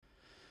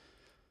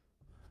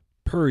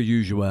Per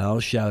usual,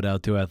 shout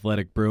out to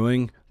Athletic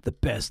Brewing, the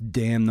best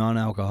damn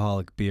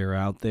non-alcoholic beer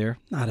out there.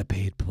 Not a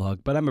paid plug,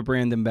 but I'm a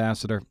brand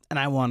ambassador, and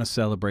I want to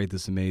celebrate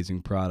this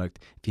amazing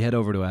product. If you head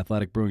over to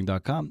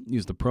athleticbrewing.com,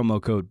 use the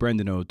promo code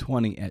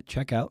BrendanO20 at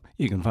checkout.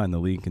 You can find the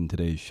link in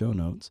today's show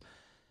notes.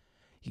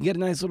 You can get a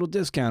nice little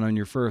discount on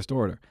your first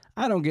order.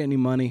 I don't get any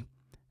money.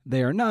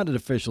 They are not an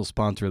official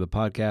sponsor of the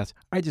podcast.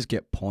 I just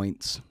get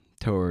points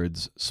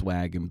towards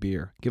swag and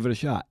beer. Give it a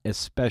shot,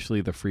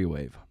 especially the free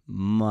wave.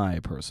 My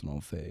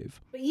personal fave.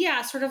 But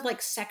yeah, sort of like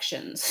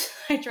sections.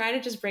 I try to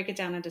just break it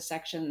down into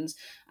sections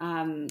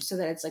so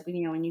that it's like,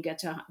 when you get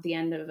to the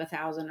end of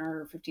 1,000 or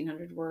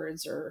 1,500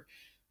 words, or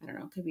I don't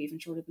know, it could be even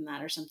shorter than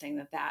that or something,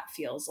 that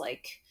feels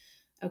like,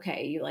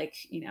 okay, you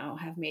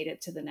have made it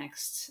to the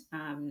next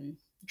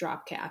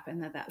drop cap,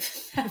 and that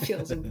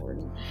feels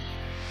important.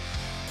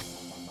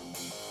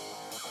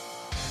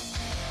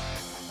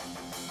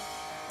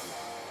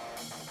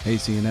 Hey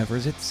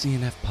CNFers, it's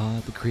CNF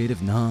Pod, the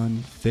creative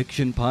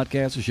non-fiction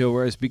podcast, a show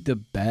where I speak to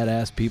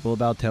badass people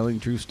about telling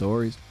true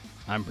stories.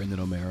 I'm Brendan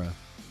O'Mara.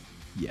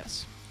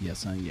 Yes,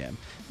 I am.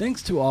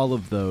 Thanks to all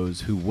of those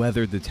who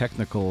weathered the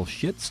technical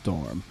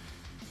shitstorm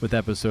with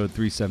episode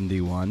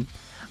 371.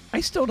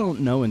 I still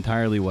don't know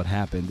entirely what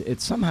happened.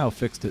 It somehow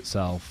fixed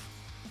itself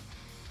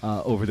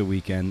over the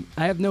weekend.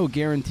 I have no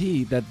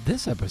guarantee that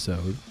this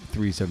episode,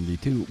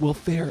 372, will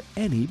fare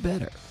any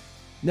better.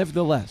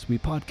 Nevertheless, we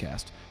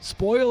podcast.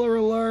 Spoiler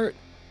alert!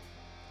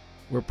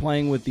 We're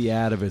playing with the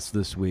Atavis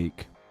this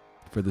week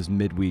for this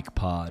midweek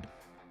pod.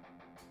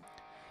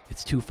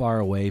 It's too far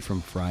away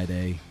from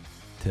Friday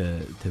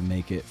to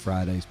make it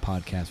Friday's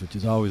podcast, which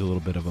is always a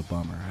little bit of a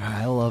bummer.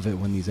 I love it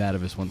when these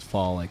Atavis ones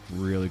fall like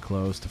really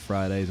close to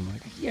Fridays. I'm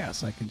like,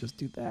 yes, I can just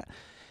do that.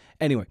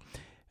 Anyway,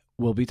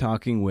 we'll be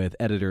talking with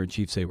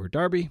editor-in-chief Sayward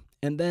Darby,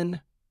 and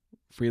then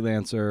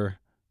freelancer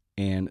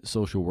and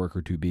social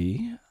worker to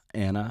be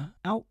Anna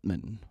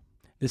Altman.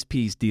 This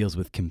piece deals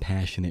with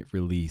compassionate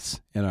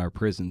release in our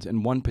prisons,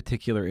 and one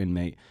particular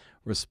inmate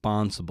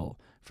responsible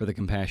for the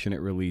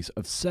compassionate release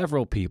of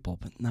several people,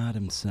 but not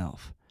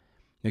himself.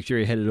 Make sure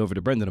you're headed over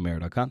to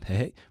BrendanO'Mara.com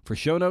for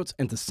show notes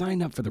and to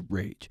sign up for the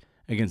Rage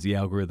Against the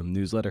Algorithm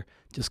newsletter.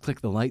 Just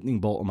click the lightning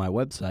bolt on my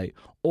website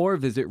or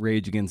visit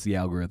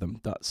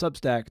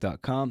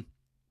rageagainstthealgorithm.substack.com.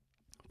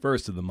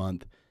 First of the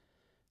month.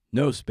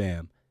 No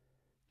spam.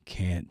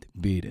 Can't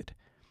beat it.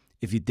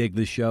 If you dig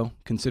this show,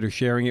 consider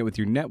sharing it with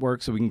your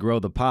network so we can grow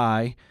the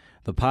pie.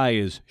 The pie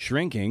is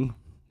shrinking.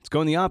 It's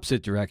going the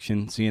opposite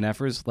direction,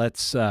 CNFers.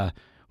 Let's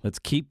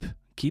keep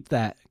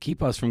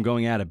us from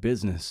going out of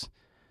business.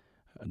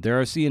 There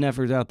are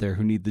CNFers out there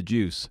who need the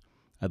juice.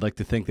 I'd like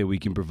to think that we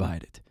can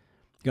provide it.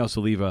 You can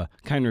also leave a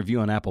kind review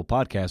on Apple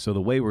Podcasts so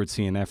the wayward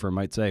CNFer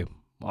might say,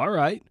 all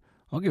right,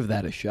 I'll give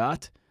that a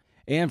shot.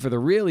 And for the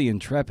really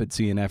intrepid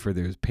CNFer,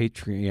 there's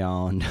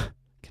Patreon.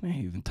 Can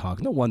I even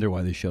talk? No wonder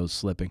why this show's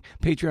slipping.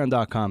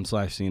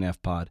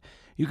 Patreon.com/CNFpod.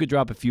 You could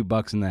drop a few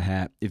bucks in the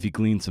hat if you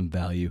glean some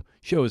value.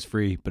 Show is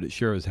free, but it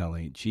sure as hell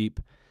ain't cheap.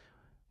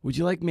 Would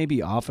you like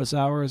maybe office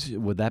hours?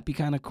 Would that be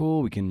kind of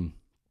cool? We can,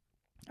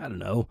 I don't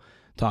know,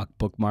 talk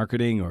book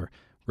marketing or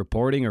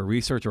reporting or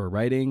research or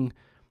writing.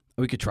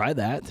 We could try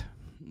that.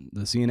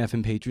 The CNF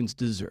and patrons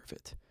deserve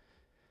it.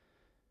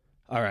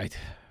 All right.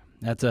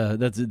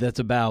 That's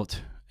about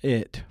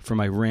it for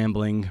my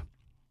rambling.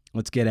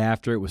 Let's get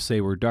after it with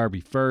Sayward Darby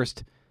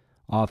first.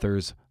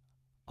 Authors,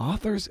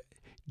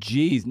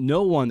 geez,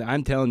 no one,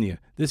 I'm telling you,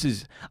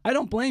 I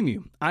don't blame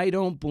you. I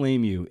don't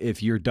blame you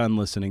if you're done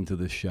listening to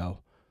this show.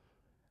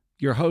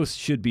 Your host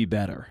should be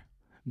better.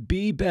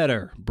 Be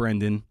better,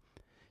 Brendan.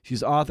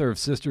 She's author of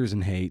Sisters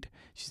in Hate.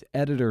 She's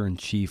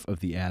editor-in-chief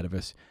of The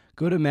Atavis.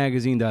 Go to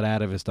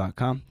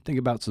magazine.atavis.com. Think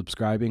about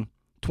subscribing.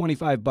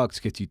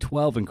 $25 gets you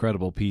 12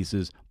 incredible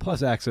pieces,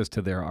 plus access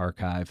to their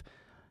archive.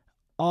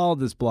 All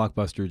this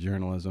blockbuster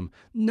journalism.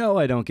 No,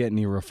 I don't get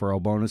any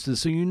referral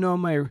bonuses, so you know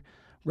my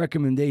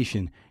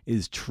recommendation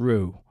is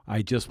true.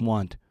 I just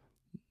want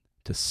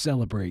to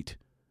celebrate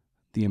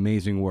the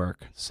amazing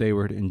work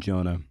Sayward and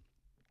Jonah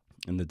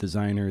and the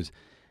designers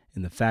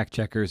and the fact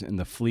checkers and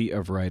the fleet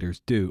of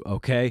writers do.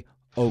 Okay?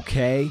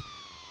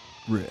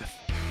 Riff.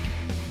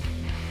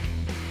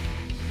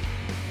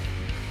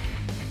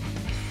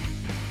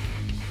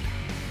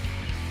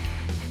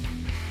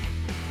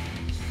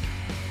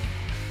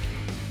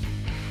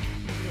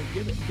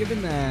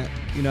 Given that,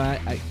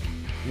 I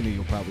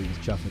you'll probably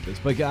just chuff at this,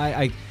 but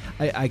I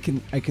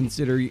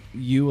consider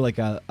you like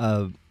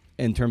a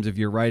in terms of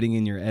your writing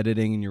and your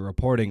editing and your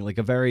reporting, like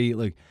a very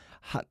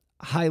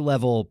high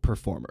level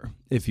performer.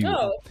 If you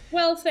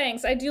well,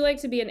 thanks. I do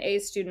like to be an A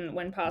student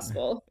when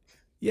possible.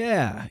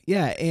 Yeah,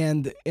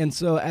 and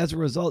so as a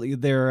result,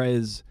 there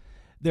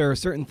are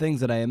certain things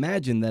that I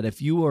imagine that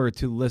if you were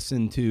to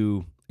listen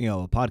to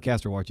a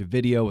podcast or watch a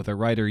video with a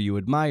writer you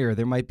admire,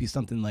 there might be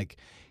something like,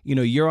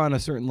 you're on a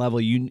certain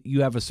level, you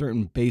have a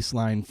certain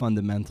baseline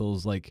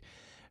fundamentals.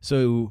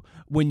 So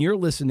when you're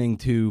listening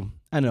to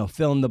I don't know,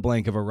 fill in the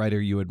blank of a writer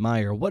you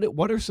admire.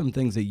 What are some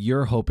things that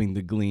you're hoping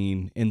to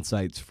glean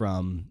insights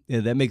from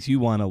that makes you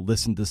want to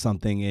listen to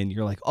something and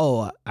you're like,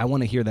 oh, I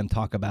want to hear them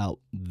talk about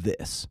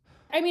this?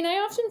 I mean, I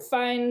often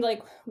find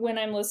like when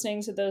I'm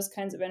listening to those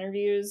kinds of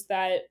interviews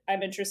that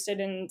I'm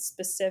interested in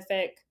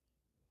specific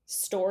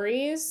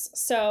stories.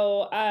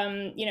 So,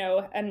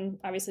 and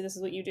obviously this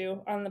is what you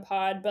do on the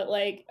pod, but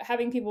like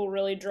having people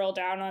really drill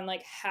down on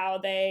like how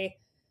they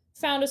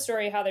found a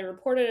story, how they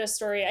reported a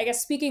story, I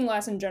guess speaking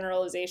less in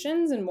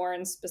generalizations and more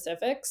in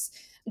specifics,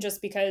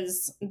 just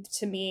because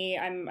to me,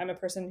 I'm a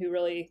person who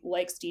really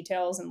likes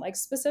details and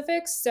likes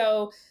specifics.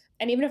 So,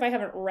 and even if I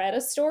haven't read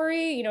a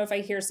story, if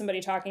I hear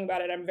somebody talking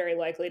about it, I'm very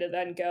likely to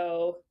then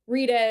go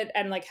read it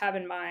and like have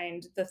in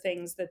mind the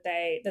things that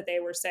they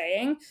were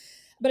saying.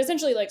 But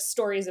essentially like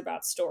stories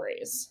about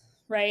stories,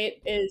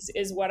 right,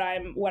 is what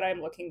I'm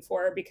looking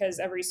for, because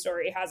every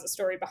story has a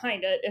story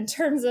behind it in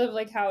terms of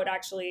like how it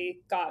actually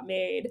got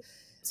made.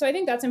 So I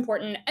think that's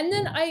important. And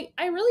then I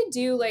really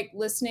do like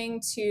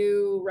listening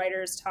to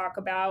writers talk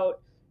about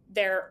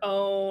their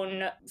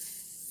own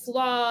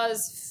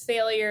flaws,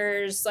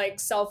 failures, like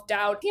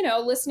self-doubt,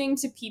 listening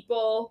to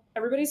people,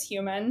 everybody's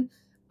human.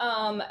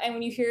 And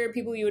when you hear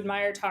people you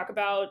admire talk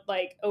about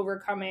like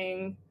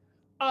overcoming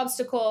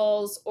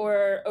obstacles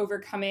or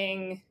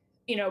overcoming,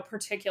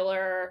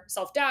 particular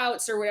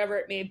self-doubts or whatever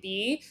it may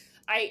be,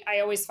 I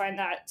always find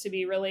that to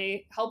be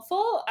really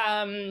helpful.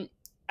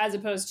 As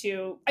opposed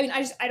to, I mean,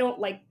 I don't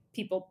like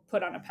people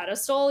put on a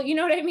pedestal, you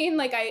know what I mean?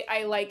 Like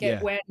I like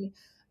it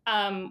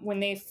when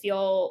they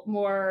feel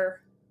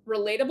more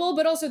relatable,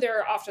 but also there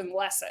are often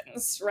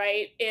lessons,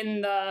 right,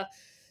 in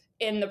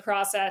the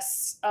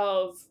process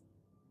of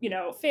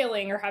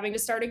failing or having to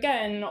start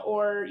again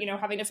or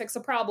having to fix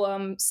a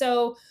problem.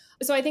 So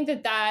I think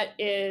that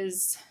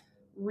is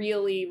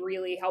really,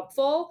 really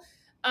helpful.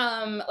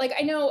 Like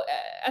I know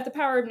at the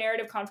Power of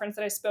Narrative conference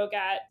that I spoke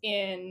at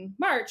in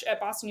March at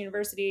Boston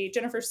University,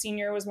 Jennifer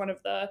Senior was one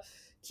of the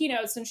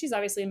keynotes, and she's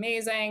obviously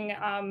amazing.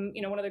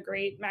 One of the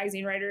great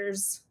magazine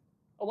writers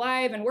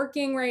alive and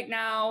working right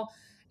now.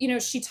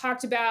 She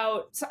talked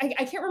about, so I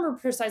can't remember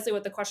precisely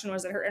what the question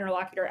was that her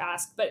interlocutor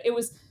asked, but it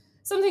was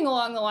something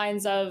along the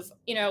lines of,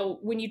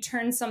 when you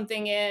turn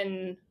something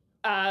in,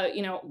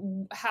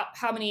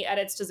 how many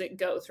edits does it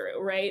go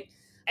through, right?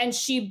 And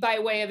she, by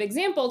way of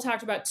example,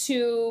 talked about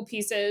two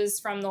pieces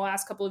from the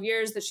last couple of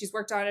years that she's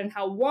worked on and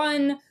how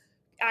one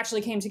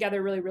actually came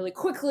together really, really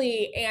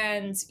quickly.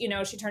 And,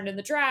 she turned in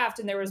the draft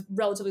and there was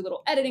relatively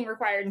little editing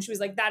required. And she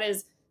was like, that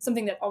is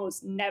something that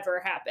almost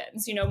never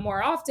happens.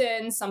 More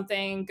often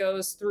something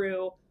goes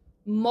through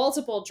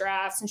multiple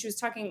drafts. And she was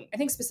talking, I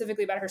think,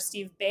 specifically about her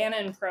Steve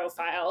Bannon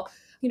profile,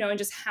 and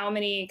just how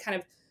many kind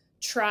of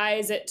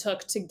tries it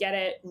took to get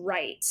it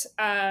right.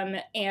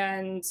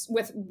 And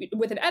with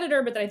an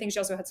editor, but then I think she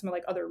also had some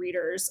like other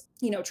readers,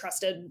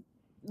 trusted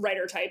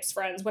writer types,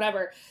 friends,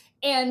 whatever.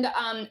 And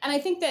I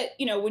think that,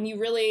 when you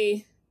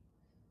really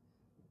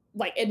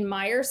like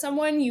admire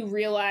someone, you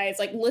realize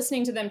like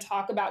listening to them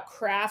talk about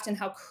craft and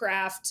how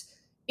craft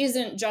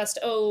isn't just,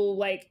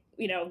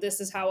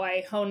 this is how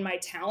I hone my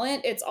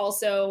talent. It's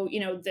also,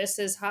 this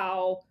is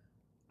how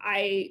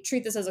I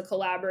treat this as a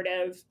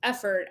collaborative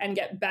effort and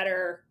get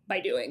better by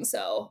doing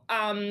so.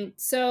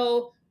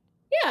 So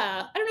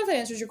yeah, I don't know if that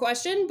answers your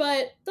question,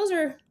 but those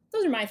are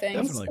my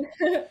things.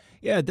 Definitely.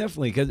 Yeah,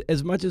 definitely. Because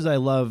as much as I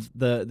love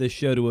the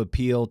show to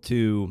appeal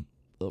to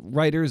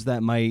writers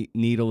that might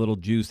need a little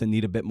juice and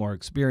need a bit more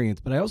experience,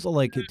 but I also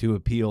like it to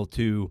appeal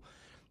to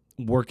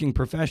working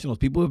professionals,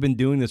 people who have been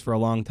doing this for a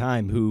long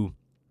time, who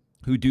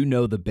do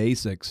know the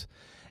basics,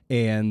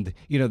 and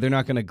they're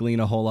not going to glean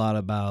a whole lot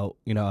about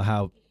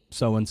how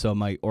so-and-so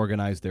might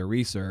organize their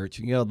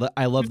research.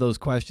 I love those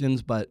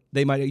questions, but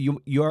they might, you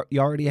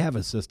already have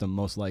a system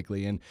most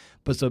likely.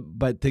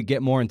 But to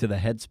get more into the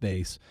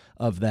headspace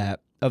of that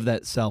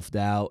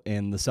self-doubt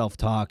and the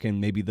self-talk and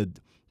maybe the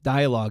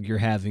dialogue you're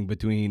having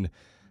between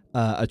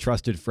a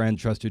trusted friend,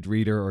 trusted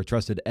reader, or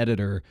trusted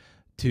editor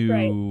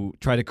to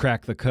try to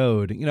crack the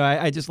code.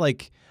 I just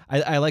like,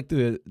 I like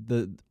to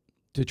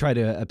try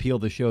to appeal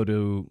the show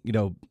to,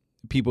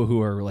 people who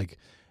are like,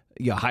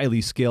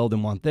 highly skilled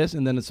and want this,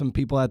 and then some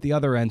people at the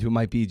other end who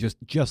might be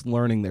just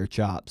learning their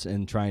chops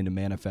and trying to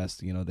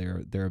manifest,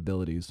 their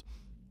abilities.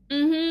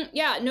 Mm-hmm.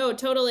 Yeah, no,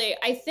 totally.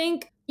 I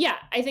think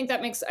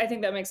that makes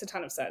a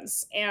ton of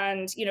sense.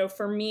 And,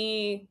 for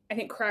me, I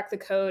think crack the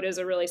code is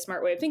a really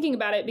smart way of thinking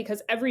about it,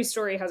 because every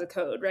story has a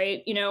code,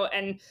 right?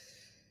 And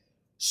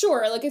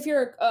sure, like if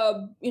you're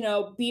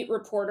a beat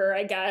reporter,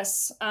 I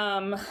guess,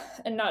 and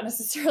not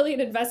necessarily an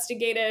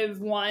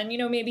investigative one,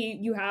 maybe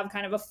you have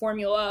kind of a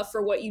formula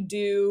for what you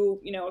do,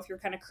 if you're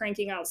kind of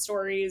cranking out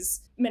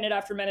stories minute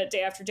after minute,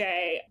 day after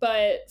day.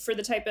 But for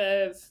the type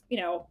of,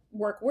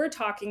 work we're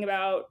talking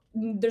about,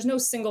 there's no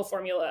single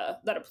formula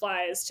that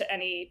applies to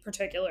any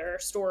particular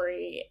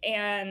story,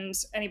 and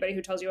anybody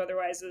who tells you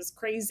otherwise is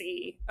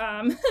crazy.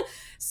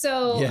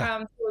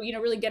 So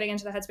really getting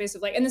into the headspace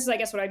of like, and this is, I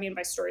guess, what I mean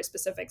by story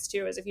specifics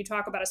too, is if you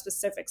talk about a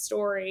specific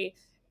story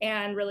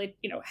and really,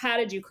 how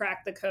did you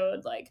crack the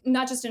code? Like,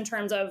 not just in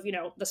terms of,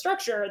 the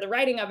structure, the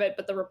writing of it,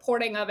 but the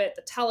reporting of it,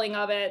 the telling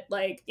of it,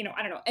 like,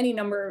 I don't know, any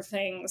number of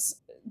things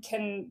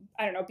can,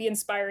 I don't know, be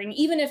inspiring,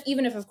 even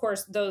if of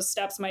course those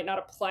steps might not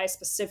apply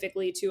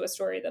specifically to a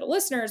story that a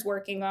listener is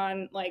working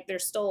on. Like,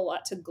 there's still a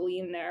lot to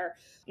glean there,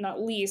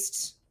 not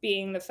least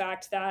being the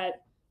fact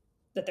that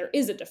there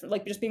is a different,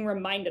 like, just being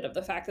reminded of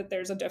the fact that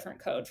there's a different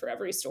code for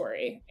every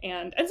story,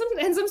 and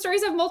some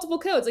stories have multiple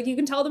codes, like you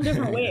can tell them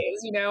different ways,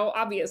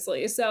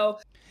 obviously. So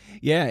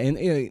yeah,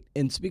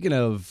 and speaking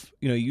of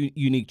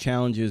unique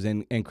challenges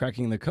and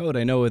cracking the code,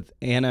 I know with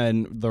Anna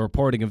and the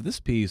reporting of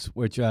this piece,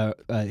 which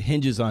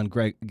hinges on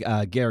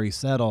Gary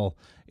Settle,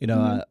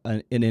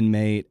 an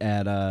inmate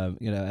at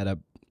at a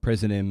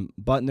prison in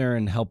Butner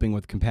and helping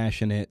with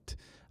compassionate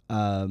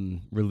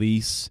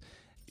release.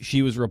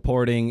 She was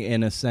reporting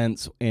in a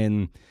sense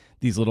in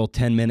these little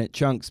 10-minute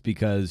chunks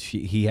because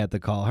he had to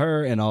call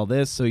her and all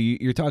this. So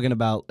you're talking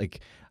about like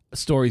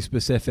story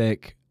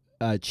specific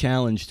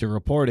challenge to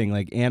reporting.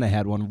 Like Anna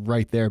had one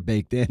right there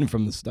baked in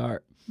from the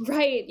start.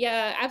 Right.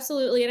 Yeah,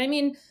 absolutely. And I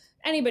mean,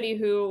 anybody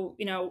who,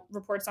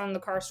 reports on the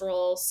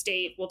carceral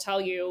state will tell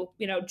you,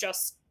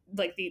 just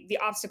like the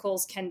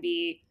obstacles can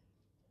be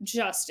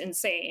just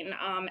insane.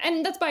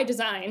 And that's by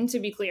design,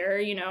 to be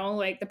clear,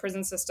 like the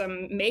prison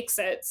system makes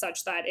it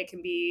such that it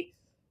can be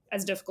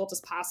as difficult as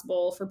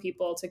possible for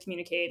people to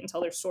communicate and tell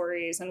their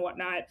stories and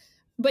whatnot.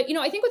 But,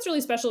 I think what's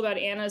really special about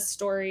Anna's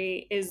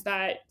story is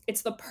that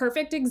it's the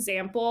perfect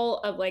example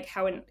of like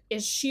how an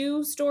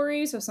issue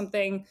story, so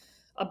something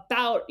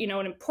about,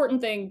 an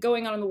important thing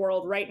going on in the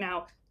world right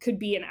now, could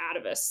be an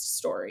atavist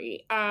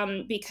story.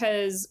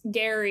 Because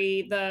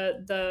Gary,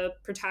 the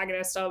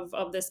protagonist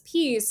of this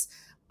piece,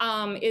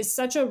 is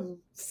such a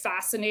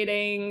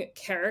fascinating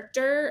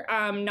character,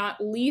 not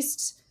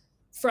least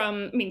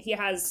from, he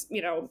has,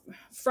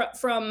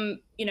 from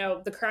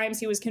the crimes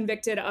he was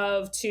convicted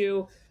of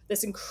to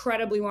this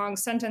incredibly long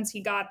sentence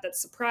he got that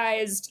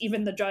surprised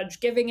even the judge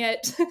giving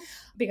it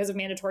because of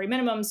mandatory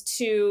minimums,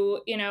 to,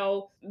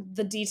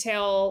 the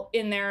detail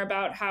in there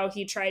about how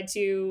he tried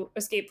to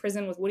escape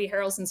prison with Woody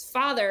Harrelson's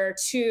father,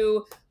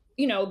 to,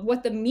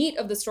 what the meat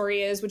of the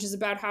story is, which is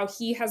about how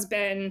he has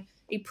been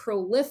a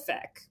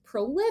prolific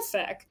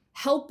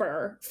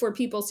helper for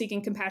people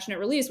seeking compassionate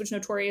release, which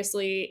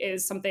notoriously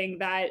is something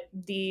that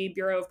the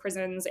Bureau of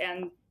Prisons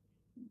and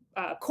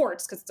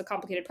courts, because it's a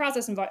complicated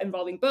process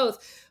involving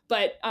both,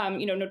 but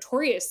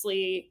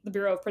notoriously the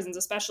Bureau of Prisons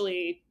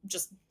especially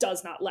just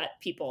does not let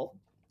people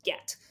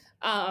get.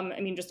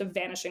 Just a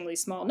vanishingly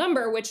small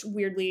number, which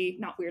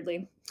not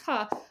weirdly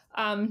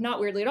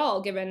at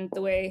all, given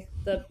the way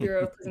the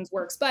Bureau of Prisons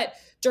works. But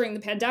during the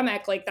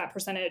pandemic, like that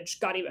percentage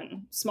got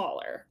even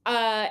smaller.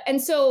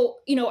 And so,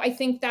 I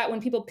think that when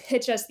people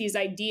pitch us these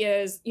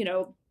ideas,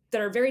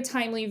 that are very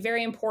timely,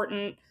 very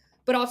important,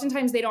 but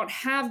oftentimes they don't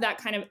have that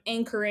kind of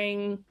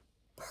anchoring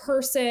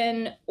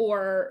person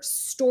or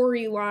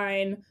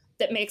storyline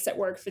that makes it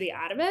work for the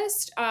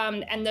atavist.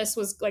 And this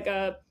was like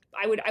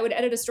I would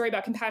edit a story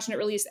about compassionate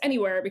release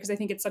anywhere, because I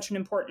think it's such an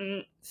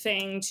important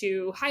thing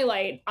to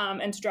highlight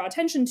and to draw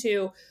attention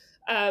to.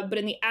 But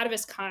in the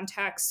atavist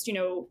context,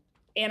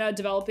 Anna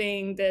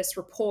developing this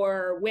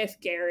rapport with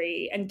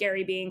Gary, and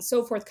Gary being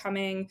so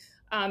forthcoming,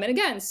 and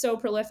again, so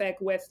prolific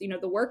with,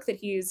 the work that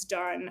he's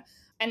done.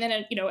 And then,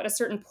 at a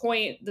certain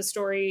point, the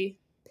story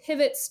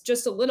pivots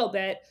just a little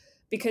bit,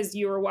 because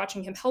you were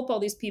watching him help all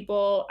these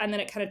people. And then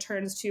it kind of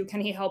turns to, can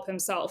he help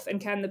himself?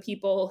 And can the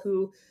people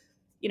who,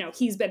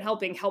 he's been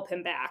helping help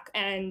him back?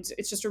 And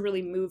it's just a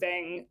really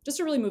moving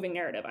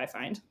narrative, I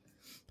find.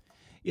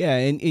 Yeah,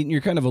 and you're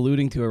kind of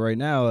alluding to it right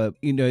now,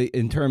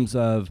 in terms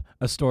of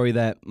a story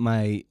that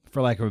might,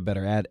 for lack of a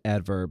better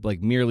adverb,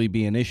 like merely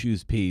be an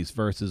issues piece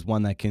versus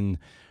one that can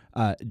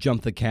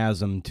jump the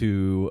chasm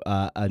to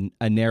a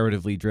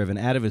narratively driven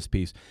atavist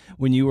piece.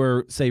 When you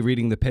were, say,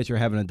 reading the pitch or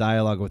having a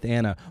dialogue with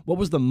Anna, what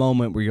was the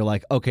moment where you're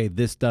like, okay,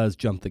 this does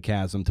jump the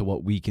chasm to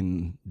what we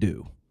can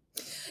do?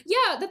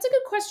 Yeah, that's a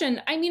good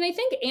question. I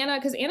think Anna,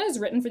 because Anna has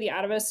written for the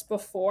Atavist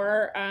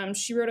before.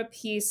 She wrote a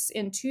piece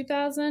in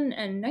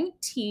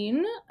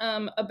 2019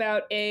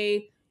 about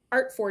a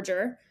art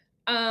forger.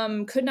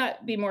 Could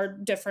not be more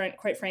different,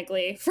 quite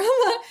frankly,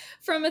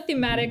 from a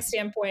thematic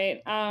standpoint.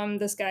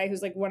 This guy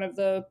who's like one of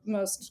the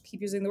most,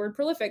 keep using the word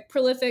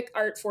prolific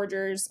art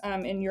forgers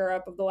in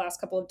Europe of the last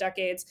couple of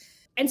decades.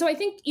 And so I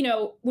think,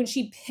 when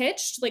she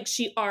pitched, like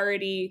she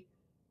already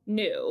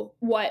knew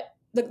what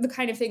the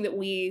kind of thing that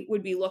we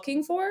would be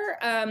looking for.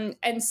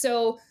 And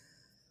so,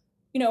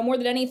 more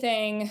than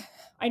anything,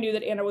 I knew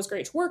that Anna was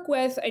great to work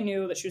with. I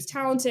knew that she was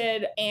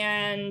talented,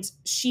 and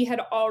she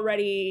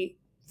already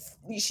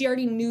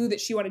knew that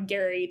she wanted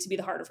Gary to be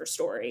the heart of her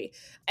story.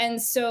 And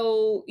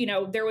so,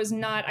 there was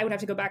not, I would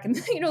have to go back and,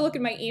 look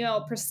at my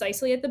email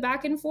precisely at the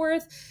back and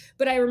forth.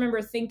 But I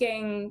remember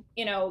thinking,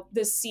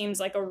 this seems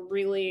like a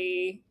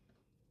really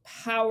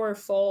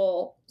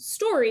powerful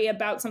story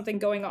about something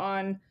going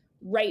on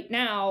right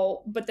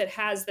now, but that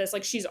has this,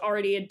 like, she's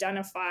already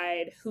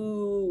identified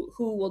who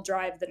will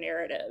drive the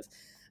narrative.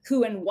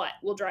 who and what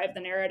will drive the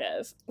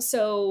narrative.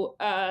 So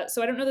I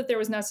don't know that there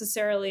was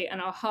necessarily an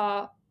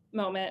aha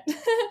moment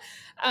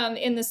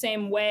in the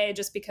same way,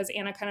 just because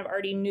Anna kind of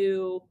already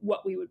knew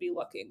what we would be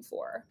looking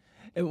for.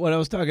 And when I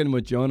was talking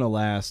with Jonah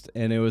last,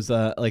 and it was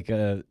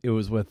it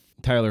was with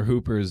Tyler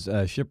Hooper's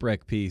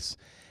shipwreck piece,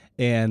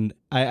 and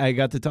I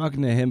got to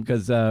talking to him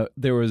because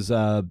there was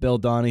Bill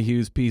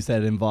Donahue's piece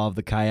that involved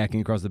the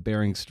kayaking across the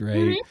Bering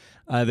Strait.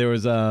 Mm-hmm. There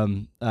was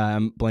I'm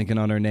blanking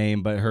on her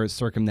name, but her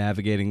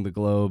circumnavigating the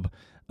globe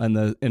in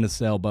a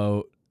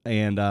sailboat,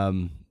 and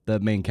the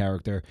main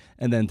character.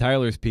 And then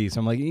Tyler's piece,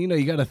 I'm like,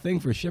 you got a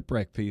thing for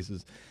shipwreck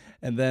pieces.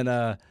 And then,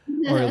 or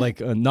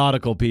like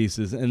nautical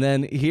pieces. And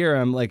then here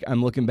I'm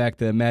looking back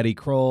to Maddie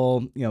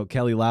Kroll,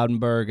 Kelly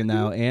Loudenberg, and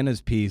now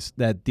Anna's piece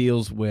that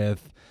deals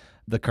with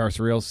the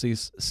carceral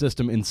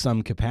system in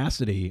some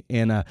capacity.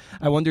 And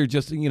I wonder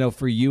just,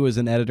 for you as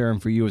an editor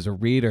and for you as a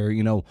reader,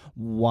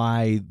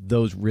 why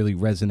those really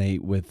resonate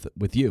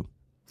with you.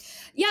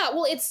 Yeah,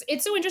 well, it's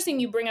so interesting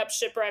you bring up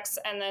shipwrecks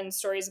and then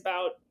stories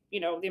about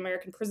the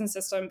American prison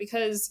system,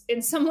 because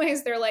in some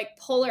ways they're like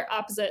polar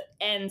opposite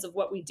ends of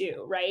what we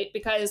do, right?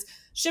 Because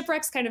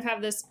shipwrecks kind of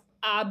have this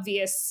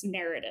obvious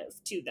narrative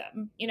to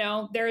them.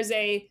 There is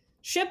a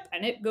ship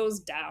and it goes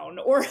down,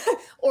 or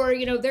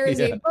there is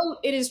a boat,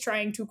 it is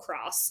trying to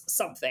cross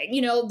something.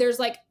 There's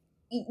like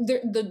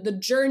the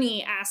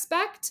journey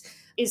aspect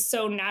is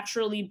so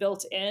naturally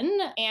built in.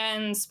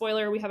 And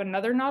spoiler, we have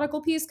another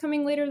nautical piece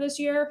coming later this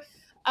year.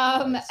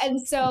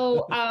 And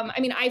so,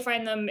 I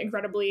find them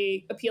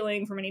incredibly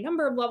appealing from any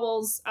number of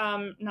levels,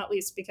 not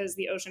least because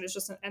the ocean is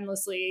just an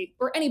endlessly,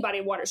 or any body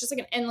of water, it's just like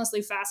an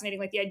endlessly fascinating,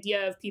 like the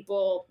idea of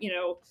people,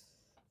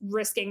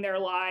 risking their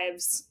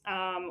lives,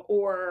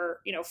 or,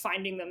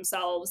 finding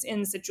themselves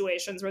in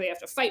situations where they have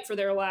to fight for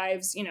their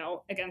lives,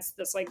 against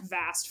this like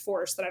vast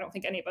force that I don't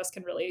think any of us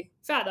can really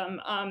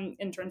fathom,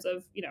 in terms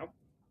of,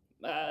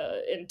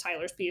 in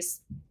Tyler's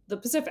piece, the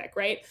Pacific,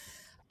 right?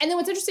 And then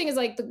what's interesting is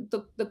like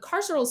the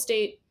carceral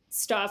state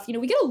stuff,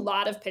 we get a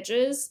lot of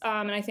pitches,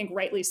 and I think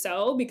rightly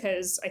so,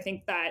 because I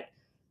think that,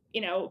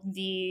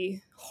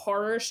 the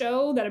horror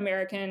show that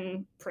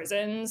American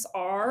prisons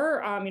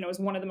are, is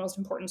one of the most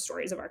important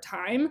stories of our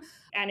time.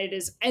 And it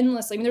is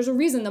endlessly, there's a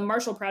reason the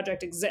Marshall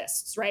Project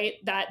exists, right?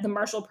 That the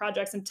Marshall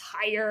Project's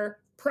entire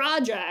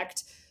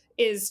project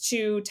is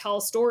to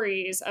tell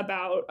stories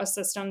about a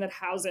system that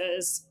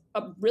houses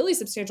a really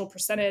substantial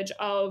percentage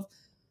of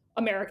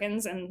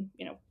Americans and,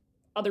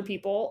 other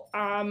people.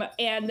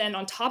 And then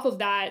on top of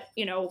that,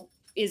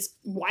 is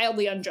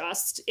wildly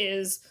unjust,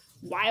 is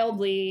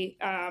wildly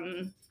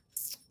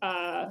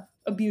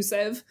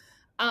abusive.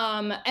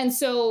 And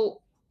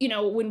so,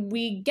 when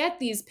we get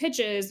these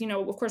pitches,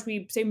 of course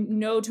we say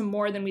no to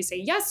more than we say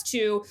yes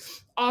to,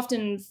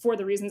 often for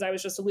the reasons I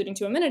was just alluding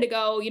to a minute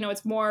ago.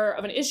 It's more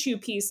of an issue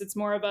piece. It's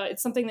more of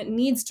it's something that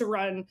needs to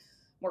run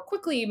more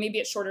quickly, maybe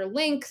at shorter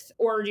length,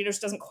 or,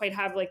 just doesn't quite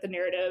have like the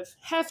narrative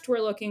heft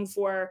we're looking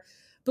for.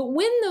 But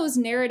when those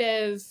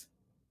narrative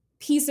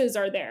pieces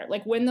are there,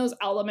 like when those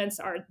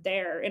elements are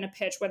there in a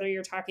pitch, whether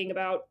you're talking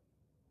about,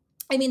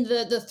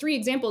 the three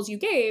examples you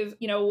gave,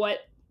 what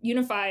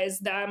unifies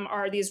them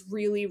are these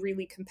really,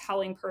 really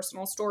compelling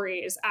personal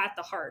stories at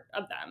the heart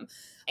of them.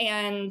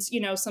 And,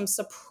 some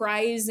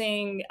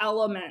surprising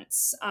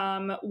elements,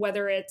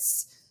 whether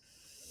it's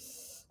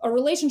a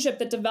relationship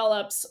that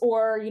develops,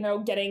 or,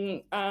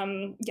 getting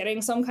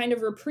some kind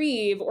of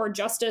reprieve or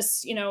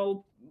justice,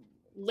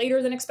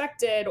 later than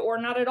expected, or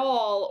not at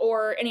all,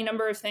 or any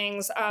number of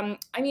things. I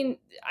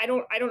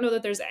don't know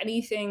that there's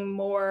anything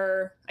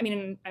more.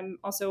 I'm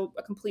also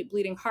a complete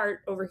bleeding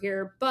heart over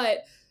here, but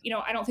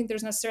I don't think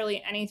there's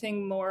necessarily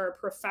anything more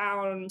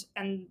profound,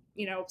 and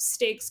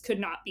stakes could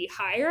not be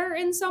higher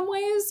in some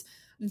ways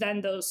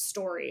than those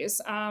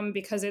stories,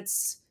 because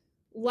it's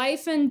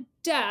life and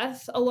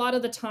death a lot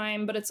of the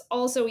time, but it's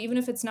also, even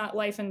if it's not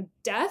life and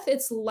death,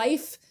 it's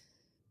life,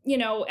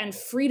 and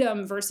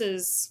freedom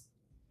versus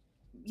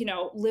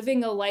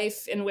living a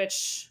life in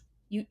which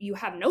you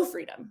have no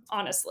freedom,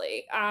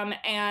 honestly.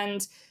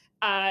 And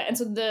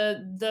so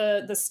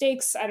the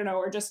stakes, I don't know,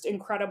 are just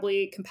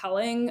incredibly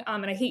compelling.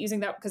 And I hate using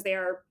that because they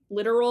are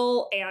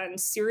literal and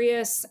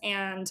serious,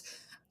 and,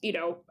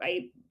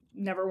 I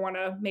never want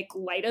to make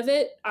light of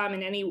it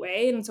in any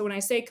way. And so when I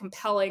say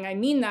compelling, I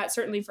mean that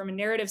certainly from a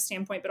narrative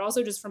standpoint, but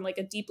also just from like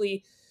a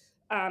deeply,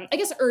 I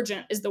guess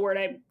urgent is the word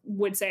I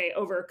would say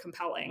over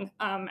compelling.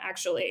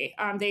 Actually,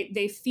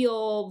 they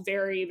feel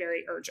very,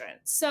 very urgent.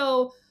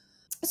 So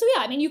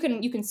yeah, you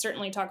can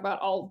certainly talk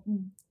about all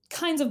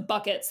kinds of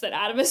buckets that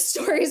Atavist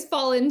stories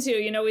fall into.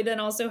 We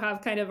then also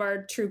have kind of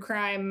our true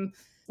crime,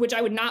 which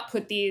I would not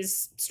put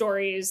these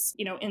stories,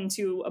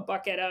 into a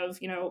bucket of,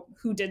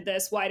 who did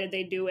this, why did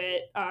they do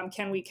it,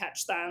 can we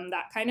catch them,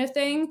 that kind of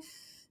thing.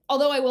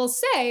 Although I will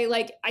say,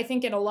 like, I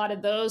think in a lot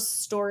of those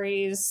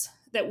stories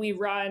that we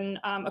run,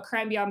 A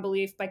Crime Beyond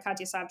Belief by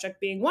Katya Savchuk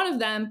being one of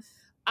them,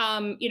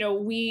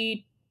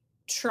 we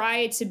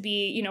try to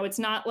be, it's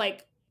not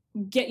like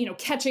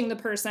catching the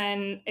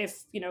person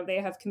if, they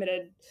have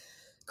committed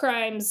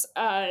crimes,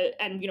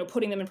 and,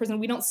 putting them in prison.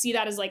 We don't see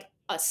that as like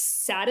a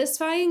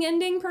satisfying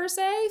ending per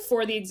se,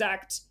 for the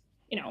exact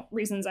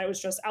reasons I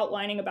was just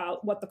outlining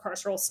about what the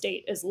carceral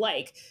state is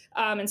like.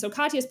 And so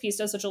Katya's piece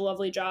does such a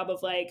lovely job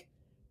of like,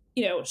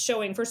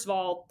 showing, first of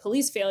all,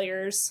 police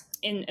failures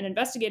in an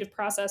investigative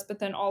process, but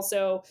then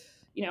also,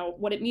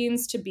 what it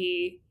means to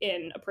be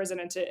in a prison,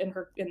 and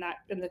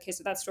in the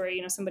case of that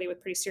story, somebody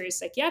with pretty serious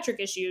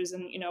psychiatric issues,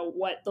 and,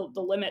 what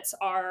the limits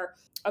are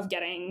of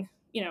getting,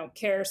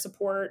 care,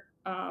 support,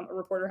 a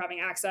reporter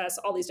having access,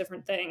 all these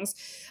different things.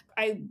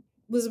 I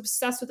was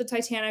obsessed with the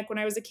Titanic when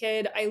I was a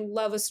kid. I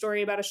love a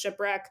story about a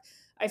shipwreck.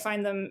 I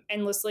find them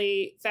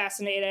endlessly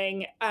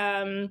fascinating.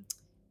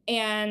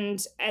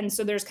 And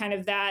so there's kind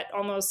of that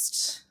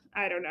almost,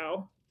 I don't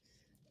know,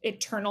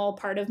 eternal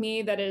part of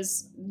me that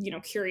is,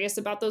 curious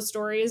about those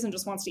stories and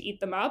just wants to eat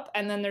them up.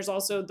 And then there's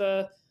also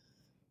the,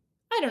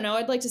 I don't know,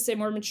 I'd like to say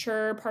more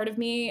mature part of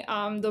me,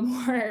 the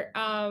more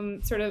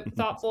sort of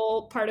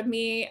thoughtful part of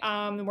me,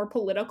 the more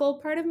political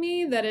part of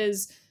me that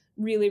is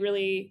really,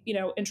 really,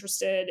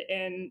 interested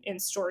in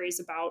stories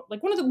about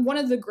like one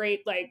of the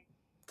great like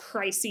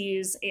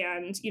crises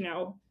and,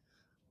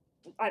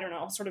 I don't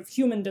know, sort of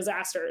human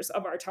disasters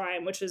of our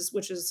time, which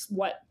is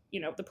what,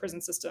 the prison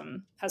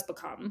system has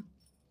become.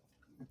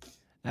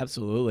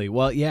 Absolutely.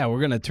 Well, yeah, we're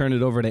going to turn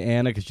it over to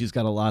Anna because she's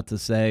got a lot to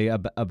say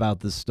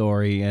about this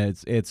story.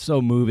 And it's so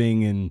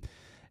moving and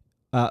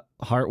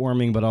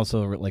heartwarming, but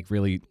also like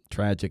really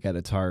tragic at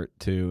its heart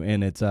too.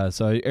 And it's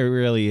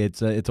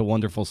it's a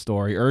wonderful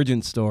story,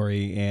 urgent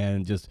story,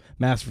 and just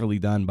masterfully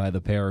done by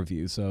the pair of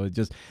you. So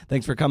just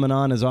thanks for coming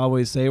on as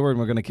always, Sayward. And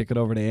we're going to kick it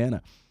over to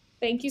Anna.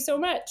 Thank you so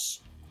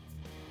much.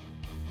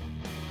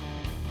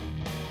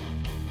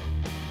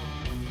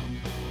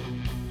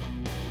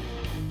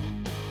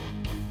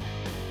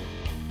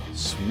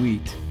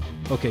 Sweet.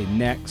 Okay,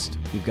 next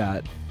we've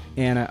got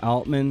Anna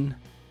Altman.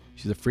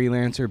 She's a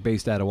freelancer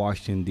based out of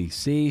Washington,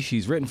 D.C.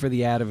 She's written for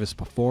The Atavist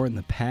before in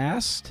the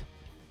past.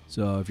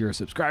 So if you're a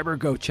subscriber,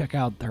 go check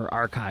out her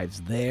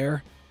archives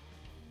there.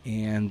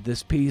 And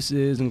this piece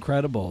is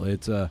incredible.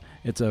 It's a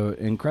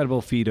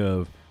incredible feat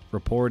of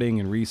reporting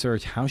and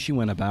research, how she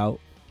went about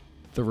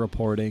the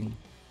reporting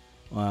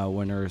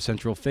when her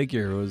central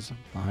figure was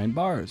behind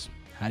bars.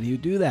 How do you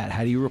do that?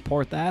 How do you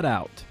report that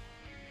out?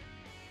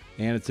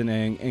 And it's an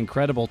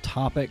incredible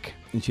topic,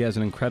 and she has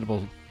an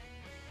incredible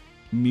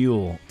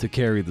mule to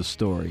carry the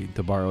story,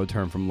 to borrow a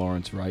term from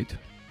Lawrence Wright.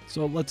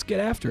 So let's get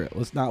after it.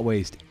 Let's not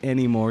waste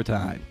any more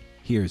time.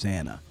 Here's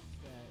Anna.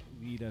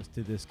 Lead us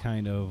to this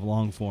kind of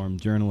long-form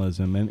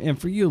journalism.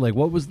 And for you, like,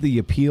 what was the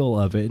appeal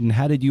of it, and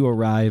how did you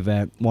arrive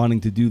at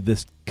wanting to do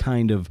this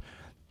kind of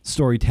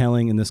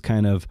storytelling and this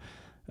kind of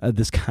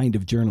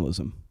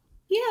journalism?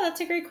 Yeah,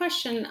 that's a great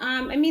question.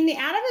 I mean, The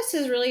Atavist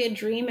is really a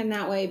dream in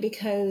that way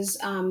because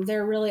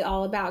they're really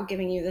all about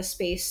giving you the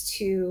space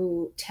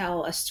to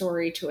tell a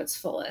story to its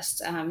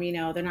fullest. They're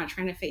not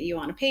trying to fit you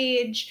on a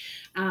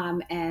page,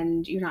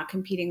 and you're not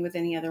competing with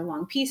any other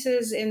long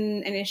pieces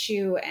in an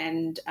issue.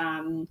 And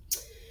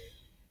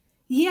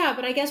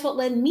but I guess what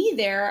led me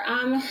there,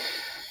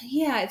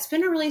 it's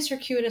been a really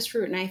circuitous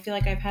route, and I feel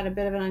like I've had a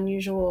bit of an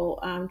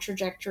unusual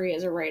trajectory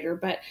as a writer.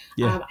 But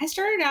I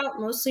started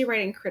out mostly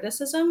writing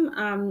criticism.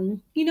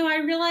 I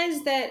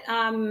realized that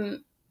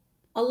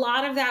a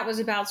lot of that was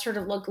about sort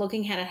of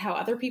looking at how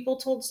other people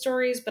told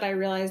stories, but I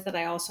realized that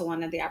I also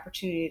wanted the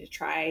opportunity to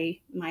try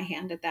my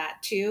hand at that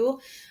too.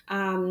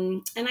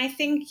 And I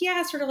think,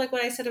 sort of like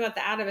what I said about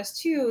The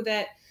Atavist too,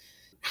 that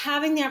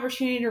having the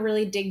opportunity to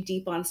really dig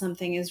deep on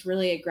something is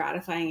really a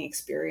gratifying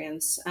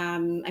experience.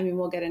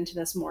 We'll get into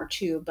this more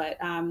too, but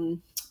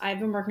I've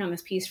been working on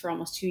this piece for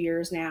almost 2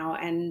 years now.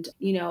 And,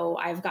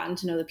 I've gotten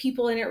to know the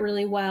people in it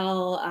really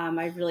well.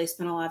 I've really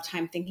spent a lot of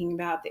time thinking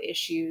about the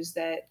issues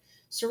that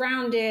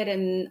surround it,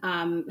 and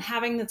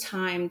having the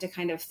time to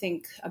kind of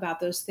think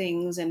about those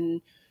things and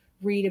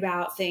read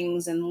about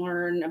things and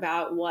learn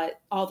about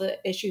what all the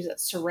issues that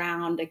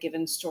surround a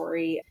given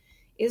story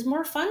is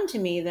more fun to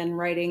me than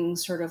writing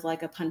sort of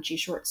like a punchy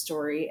short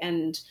story.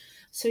 And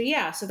so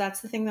that's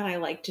the thing that I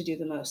like to do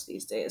the most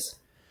these days.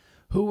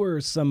 Who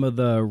were some of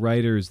the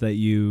writers that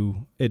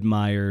you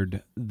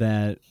admired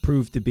that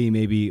proved to be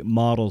maybe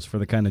models for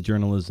the kind of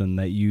journalism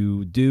that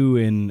you do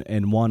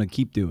and want to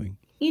keep doing?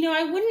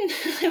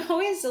 I'm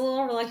always a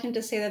little reluctant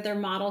to say that they're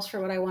models for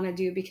what I want to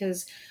do,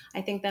 because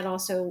I think that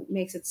also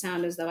makes it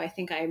sound as though I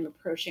think I'm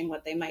approaching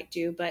what they might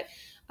do. But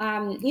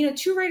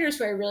two writers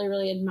who I really,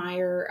 really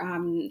admire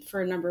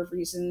for a number of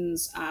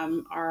reasons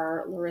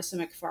are Larissa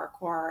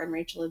McFarquhar and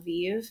Rachel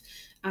Aviv.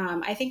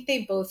 I think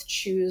they both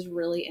choose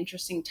really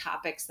interesting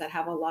topics that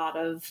have a lot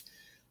of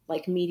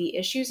like meaty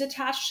issues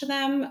attached to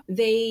them.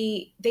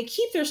 They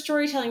keep their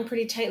storytelling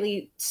pretty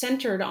tightly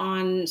centered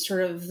on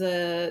sort of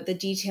the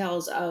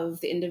details of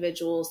the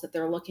individuals that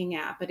they're looking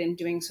at, but in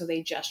doing so,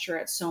 they gesture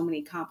at so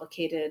many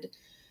complicated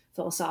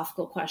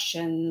philosophical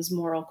questions,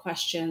 moral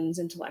questions,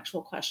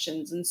 intellectual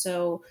questions. And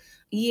so,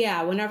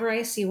 whenever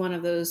I see one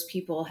of those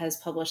people has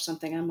published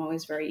something, I'm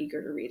always very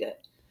eager to read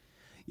it.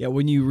 Yeah,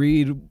 when you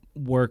read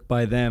work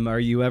by them, are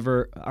you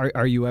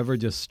ever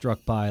just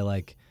struck by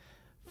like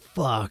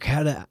fuck,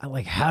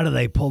 how do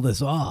they pull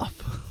this off?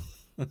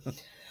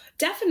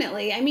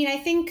 Definitely. I mean, I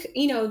think,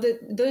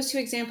 those two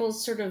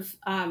examples sort of,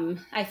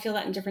 I feel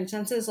that in different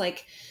senses.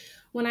 Like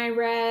when I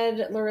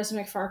read Larissa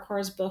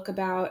McFarquhar's book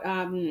about,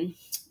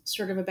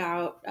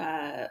 about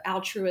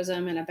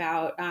altruism and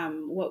about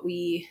what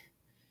we,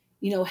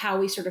 how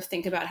we sort of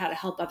think about how to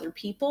help other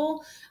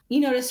people,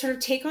 to sort of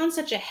take on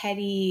such a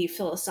heady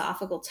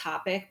philosophical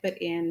topic, but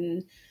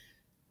in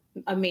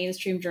a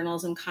mainstream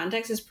journalism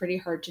context is pretty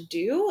hard to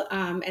do.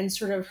 And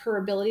sort of her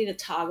ability to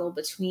toggle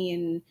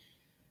between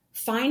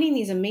finding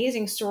these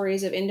amazing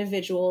stories of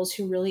individuals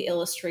who really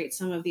illustrate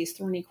some of these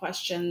thorny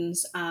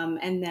questions,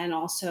 and then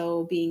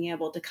also being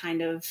able to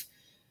kind of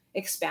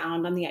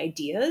expound on the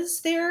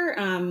ideas there,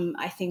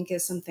 I think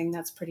is something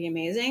that's pretty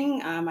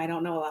amazing. I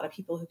don't know a lot of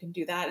people who can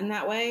do that in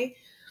that way.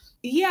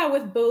 Yeah,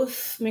 with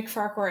both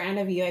McFarquhar and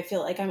Aviv, I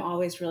feel like I'm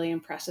always really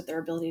impressed at their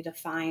ability to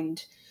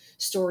find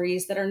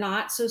stories that are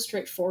not so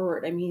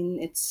straightforward. I mean,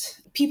 it's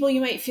people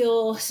you might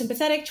feel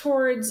sympathetic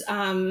towards,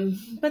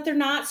 but they're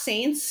not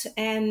saints.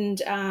 And,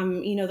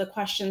 the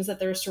questions that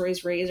their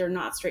stories raise are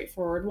not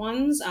straightforward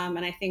ones. And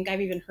I think I've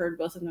even heard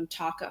both of them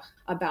talk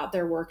about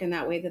their work in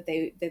that way, that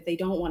they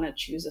don't want to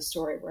choose a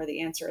story where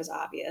the answer is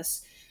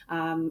obvious,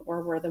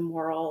 or where the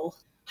moral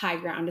high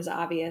ground is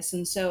obvious.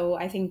 And so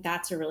I think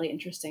that's a really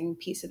interesting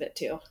piece of it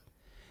too.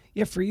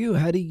 Yeah, for you,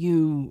 how do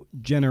you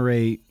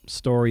generate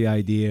story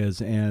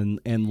ideas and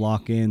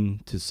lock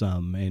in to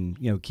some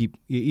and keep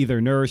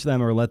either nourish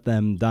them or let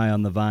them die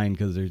on the vine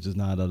because there's just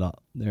not enough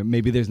there?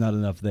 Maybe there's not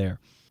enough there.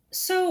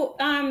 So,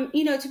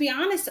 to be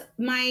honest,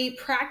 my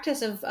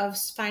practice of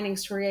finding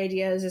story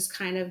ideas is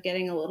kind of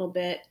getting a little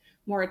bit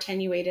more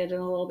attenuated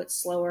and a little bit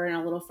slower and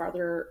a little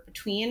farther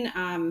between.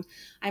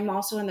 I'm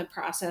also in the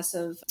process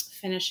of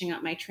finishing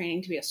up my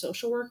training to be a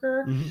social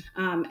worker.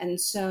 Mm-hmm.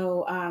 And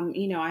so,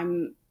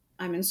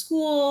 I'm in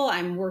school,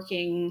 I'm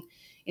working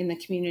in the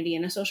community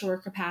in a social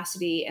work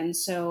capacity. And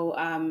so,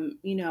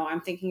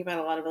 I'm thinking about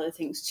a lot of other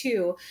things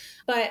too.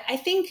 But I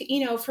think,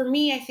 for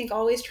me, I think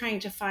always trying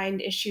to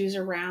find issues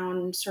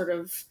around sort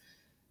of,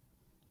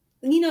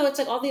 it's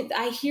like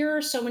I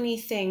hear so many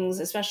things,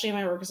 especially in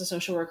my work as a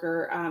social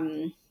worker,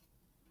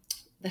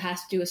 that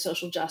has to do with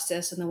social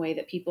justice and the way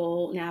that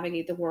people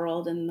navigate the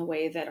world and the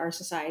way that our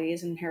society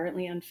is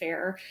inherently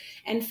unfair,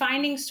 and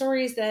finding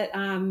stories that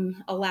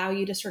allow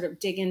you to sort of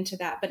dig into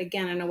that, but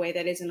again, in a way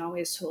that isn't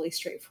always totally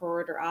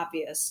straightforward or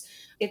obvious.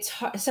 It's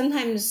hard.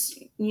 Sometimes,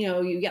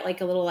 you get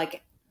like a little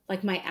like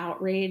my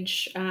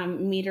outrage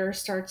meter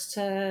starts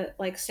to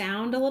like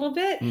sound a little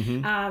bit.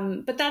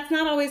 Mm-hmm. But that's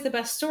not always the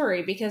best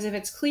story, because if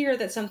it's clear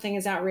that something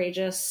is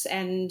outrageous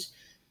and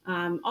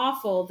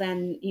awful,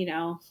 then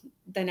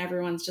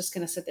everyone's just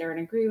going to sit there and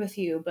agree with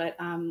you. But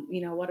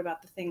what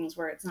about the things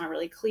where it's not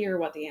really clear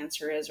what the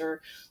answer is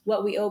or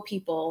what we owe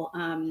people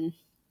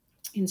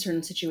in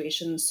certain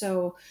situations?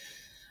 So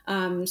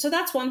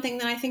that's one thing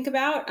that I think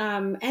about.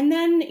 And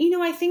then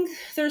I think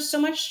there's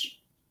so much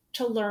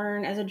to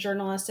learn as a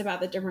journalist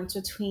about the difference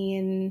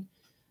between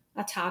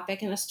a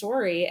topic and a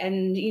story.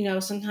 And,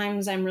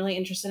 sometimes I'm really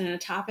interested in a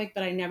topic,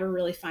 but I never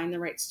really find the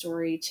right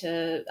story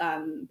to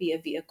be a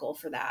vehicle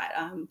for that,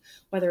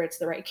 whether it's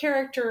the right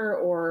character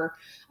or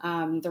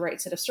the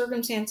right set of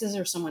circumstances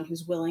or someone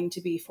who's willing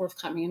to be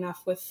forthcoming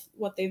enough with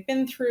what they've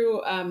been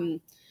through.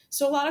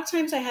 So a lot of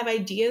times I have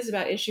ideas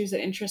about issues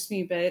that interest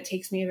me, but it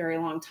takes me a very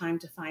long time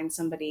to find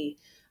somebody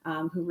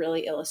who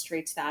really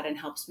illustrates that and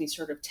helps me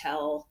sort of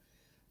tell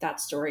that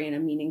story in a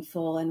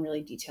meaningful and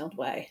really detailed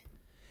way.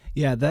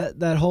 Yeah,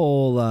 that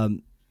whole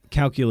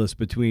calculus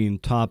between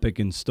topic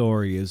and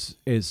story is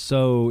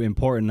so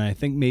important. I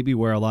think maybe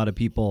where a lot of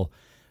people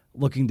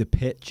looking to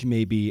pitch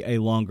maybe a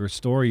longer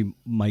story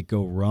might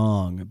go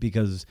wrong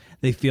because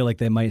they feel like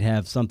they might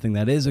have something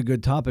that is a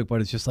good topic,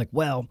 but it's just like,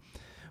 well,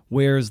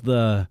 where's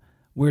the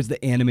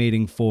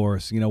animating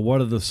force?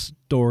 What are the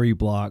story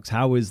blocks?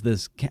 How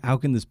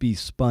can this be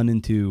spun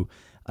into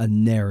a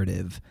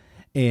narrative?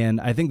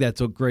 And I think that's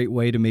a great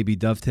way to maybe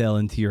dovetail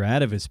into your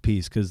Atavist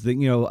piece, because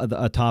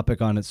a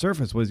topic on its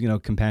surface was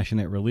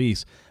compassionate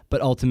release, but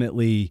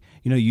ultimately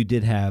you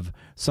did have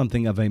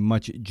something of a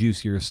much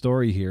juicier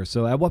story here.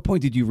 So at what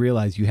point did you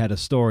realize you had a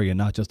story and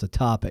not just a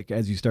topic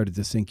as you started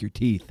to sink your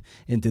teeth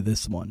into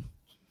this one?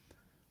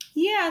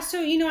 Yeah, so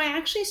I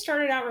actually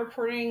started out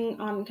reporting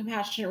on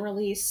compassionate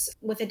release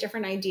with a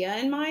different idea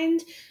in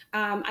mind.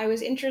 I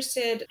was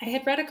interested, I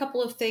had read a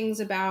couple of things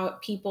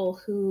about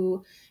people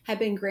who had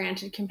been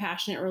granted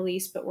compassionate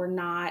release but were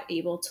not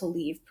able to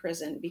leave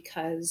prison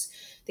because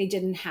they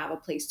didn't have a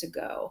place to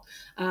go.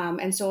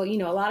 And so,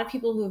 a lot of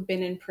people who have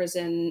been in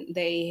prison,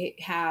 they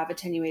have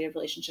attenuated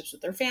relationships with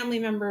their family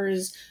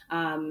members.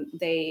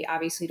 They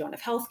obviously don't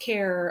have health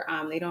care.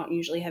 They don't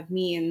usually have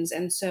means.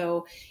 And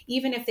so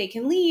even if they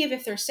can leave,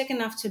 if they're sick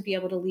enough to be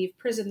able to leave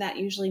prison, that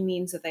usually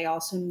means that they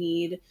also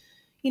need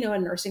a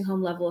nursing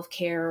home level of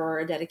care or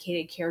a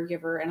dedicated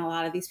caregiver. And a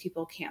lot of these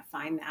people can't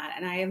find that.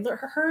 And I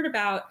heard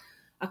about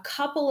a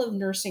couple of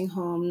nursing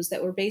homes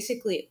that were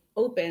basically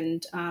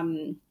opened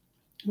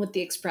with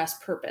the express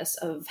purpose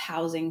of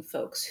housing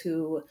folks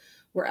who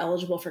were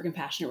eligible for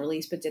compassionate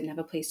release but didn't have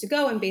a place to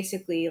go, and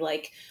basically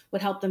like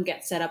would help them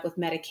get set up with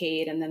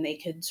Medicaid, and then they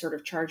could sort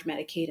of charge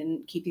Medicaid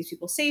and keep these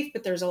people safe.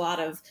 But there's a lot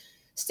of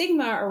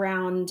stigma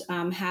around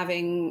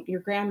having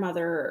your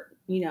grandmother,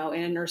 in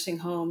a nursing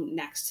home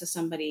next to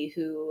somebody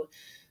who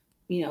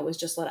was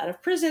just let out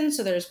of prison.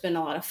 So there's been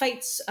a lot of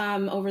fights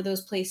over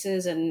those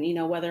places, and,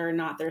 whether or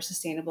not they're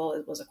sustainable,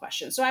 it was a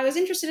question. So I was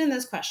interested in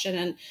this question,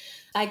 and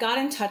I got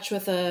in touch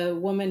with a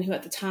woman who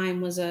at the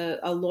time was a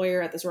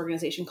lawyer at this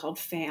organization called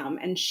FAM,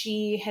 and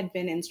she had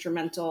been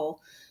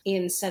instrumental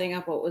in setting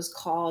up what was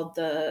called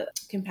the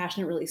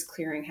Compassionate Release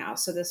Clearinghouse.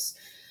 So this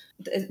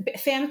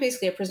FAM is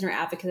basically a prisoner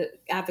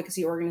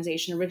advocacy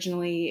organization.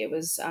 Originally, it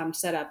was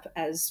set up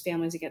as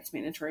Families Against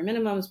Mandatory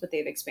Minimums, but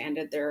they've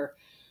expanded their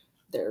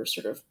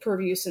sort of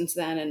purview since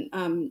then.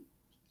 And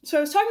so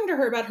I was talking to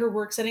her about her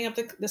work setting up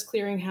this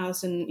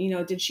clearinghouse, and,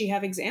 did she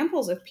have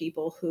examples of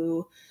people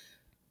who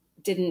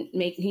didn't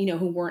make,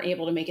 who weren't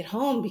able to make it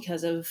home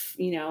because of,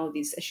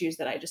 these issues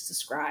that I just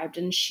described.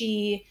 And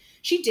she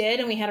did,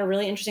 and we had a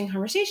really interesting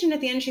conversation.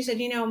 At the end, she said,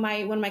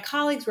 when my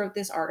colleagues wrote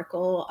this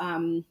article,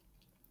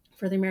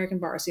 for the American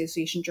Bar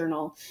Association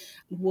Journal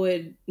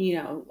would,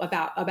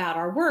 about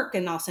our work,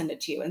 and I'll send it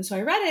to you. And so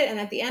I read it. And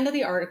at the end of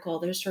the article,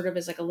 there's sort of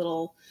is like a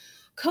little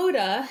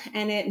coda,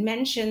 and it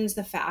mentions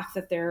the fact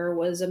that there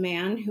was a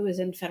man who was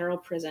in federal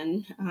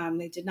prison.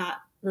 They did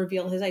not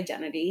reveal his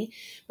identity,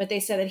 but they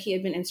said that he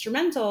had been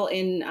instrumental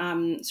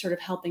in sort of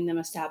helping them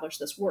establish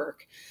this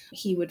work.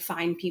 He would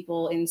find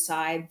people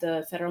inside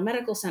the Federal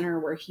Medical Center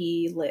where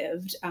he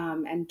lived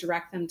and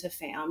direct them to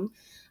FAM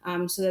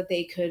so that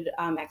they could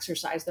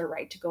exercise their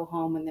right to go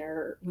home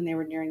when they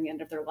were nearing the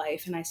end of their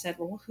life. And I said,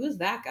 well, who's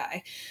that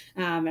guy?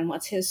 And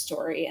what's his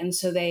story? And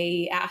so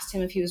they asked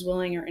him if he was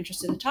willing or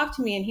interested to talk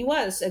to me, and he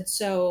was. And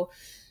so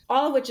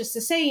all of which is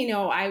to say,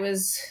 I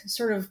was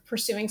sort of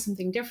pursuing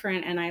something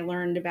different, and I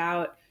learned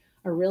about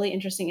a really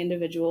interesting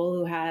individual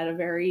who had a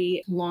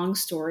very long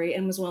story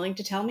and was willing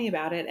to tell me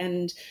about it.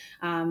 And,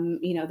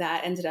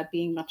 that ended up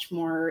being much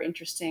more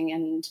interesting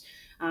and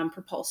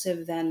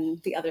propulsive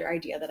than the other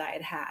idea that I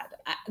had.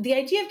 The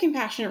idea of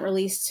compassionate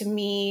release to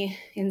me,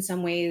 in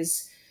some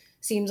ways,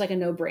 seems like a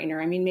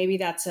no-brainer. I mean, maybe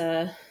that's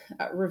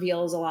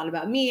reveals a lot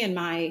about me and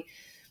my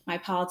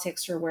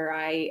politics, or where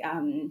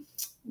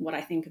what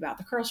I think about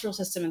the carceral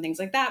system and things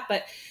like that.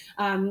 But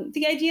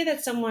the idea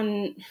that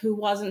someone who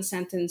wasn't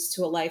sentenced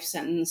to a life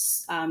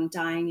sentence,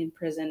 dying in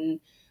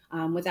prison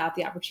without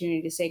the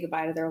opportunity to say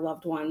goodbye to their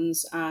loved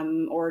ones,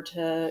 or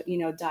to,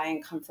 die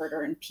in comfort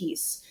or in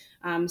peace,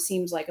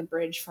 seems like a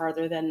bridge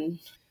farther than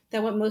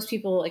what most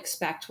people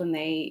expect when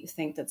they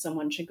think that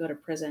someone should go to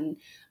prison.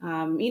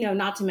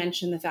 Not to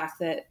mention the fact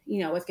that,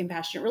 with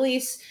compassionate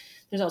release,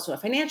 there's also a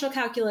financial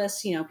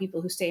calculus.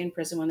 People who stay in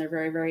prison when they're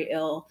very, very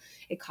ill,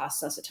 it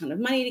costs us a ton of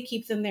money to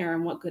keep them there.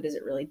 And what good is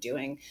it really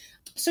doing?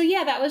 So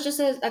yeah, that was just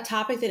a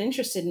topic that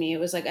interested me. It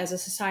was like, as a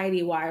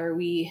society, why are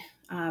we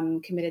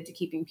committed to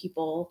keeping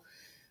people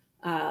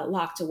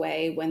locked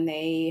away when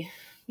they,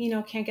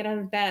 can't get out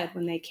of bed,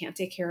 when they can't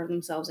take care of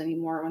themselves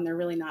anymore, when they're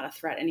really not a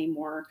threat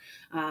anymore?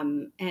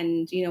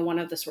 And, one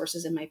of the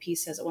sources in my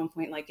piece says at one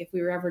point, like, if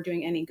we were ever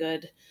doing any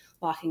good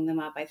locking them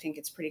up, I think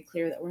it's pretty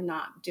clear that we're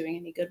not doing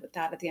any good with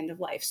that at the end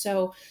of life.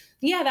 So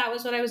yeah, that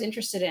was what I was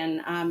interested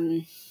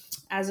in.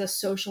 As a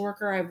social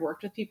worker, I've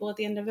worked with people at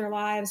the end of their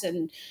lives.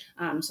 And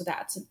so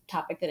that's a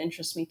topic that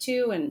interests me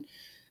too.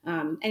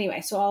 And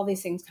anyway, so all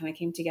these things kind of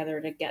came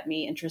together to get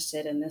me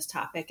interested in this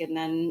topic. And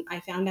then I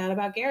found out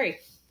about Gary.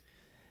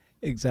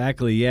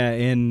 Exactly. Yeah.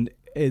 And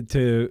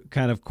to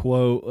kind of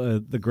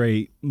quote the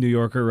great New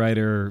Yorker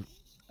writer,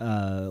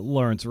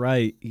 Lawrence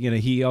Wright,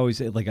 he always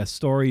said, like, a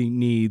story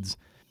needs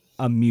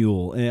a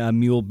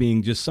mule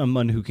being just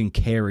someone who can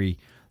carry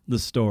the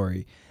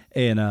story.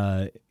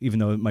 And even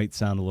though it might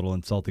sound a little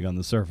insulting on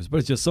the surface, but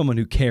it's just someone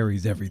who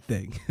carries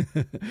everything.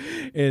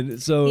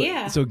 And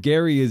so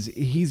Gary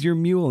he's your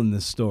mule in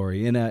this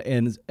story, and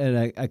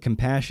a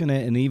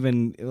compassionate, and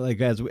even, like,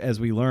 as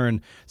we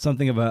learn,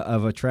 something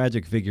of a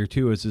tragic figure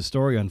too as his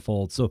story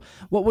unfolds. So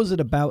what was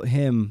it about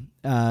him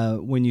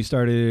when you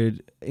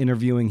started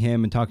interviewing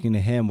him and talking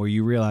to him where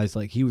you realized,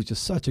 like, he was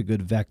just such a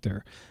good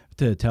vector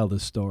to tell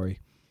this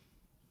story?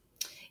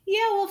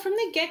 Yeah, well, from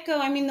the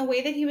get-go, I mean, the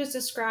way that he was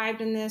described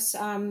in this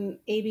ABA,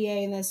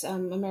 in this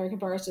American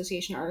Bar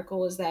Association article,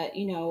 was that,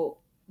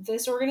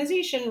 this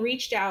organization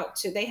reached out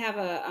to, they have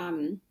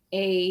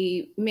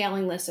a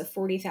mailing list of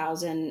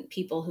 40,000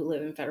 people who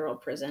live in federal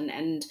prison.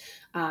 And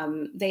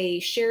they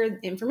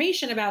shared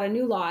information about a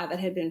new law that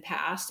had been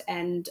passed.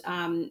 And,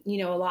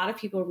 a lot of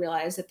people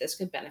realized that this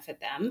could benefit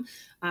them,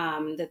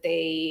 that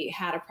they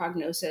had a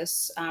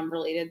prognosis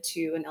related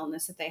to an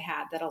illness that they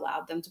had that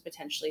allowed them to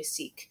potentially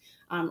seek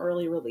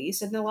early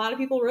release. And a lot of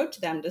people wrote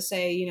to them to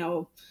say,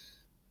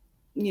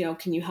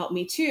 can you help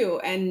me too?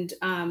 And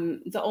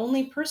the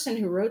only person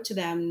who wrote to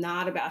them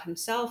not about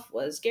himself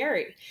was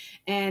Gary.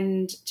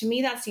 And to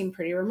me, that seemed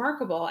pretty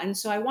remarkable. And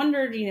so I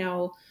wondered,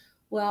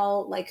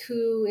 well, like,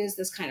 who is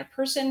this kind of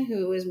person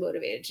who is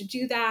motivated to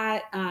do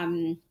that?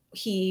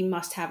 He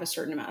must have a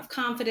certain amount of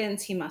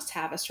confidence. He must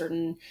have a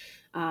certain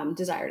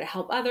desire to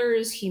help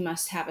others. He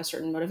must have a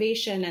certain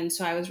motivation. And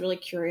so I was really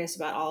curious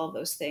about all of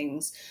those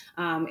things.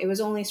 It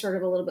was only sort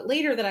of a little bit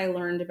later that I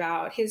learned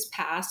about his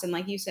past. And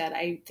like you said,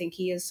 I think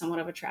he is somewhat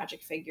of a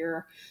tragic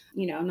figure,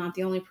 not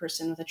the only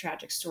person with a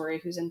tragic story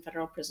who's in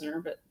federal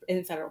prison,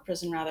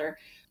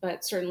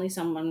 but certainly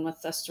someone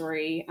with a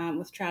story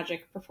with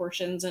tragic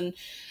proportions. And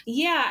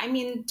yeah, I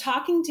mean,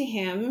 talking to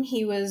him,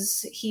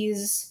 he's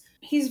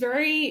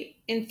very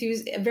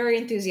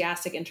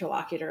enthusiastic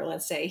interlocutor,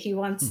 let's say. He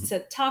wants to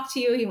talk to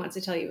you. He wants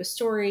to tell you a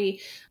story.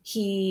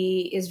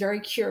 He is very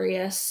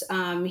curious.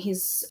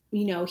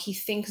 He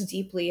thinks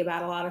deeply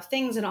about a lot of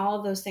things, and all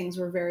of those things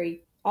were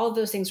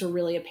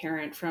really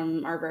apparent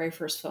from our very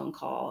first phone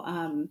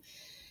call.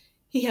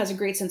 He has a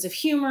great sense of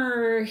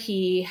humor.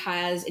 He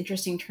has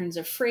interesting turns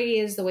of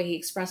phrase. The way he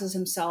expresses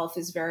himself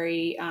is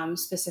very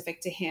specific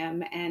to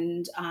him.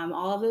 And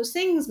all of those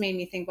things made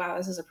me think, wow,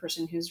 this is a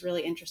person who's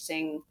really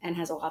interesting and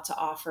has a lot to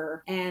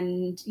offer.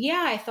 And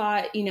yeah, I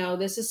thought,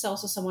 this is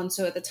also someone.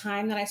 So at the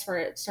time that I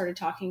started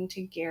talking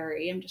to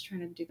Gary, I'm just trying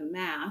to do the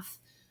math.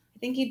 I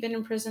think he'd been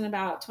in prison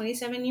about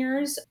 27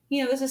 years.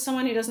 This is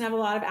someone who doesn't have a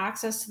lot of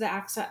access to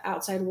the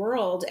outside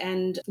world.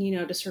 And,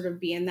 to sort of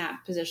be in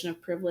that position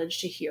of privilege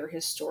to hear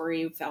his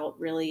story felt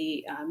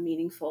really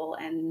meaningful.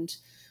 And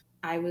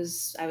I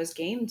was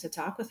game to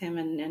talk with him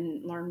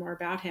and learn more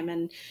about him.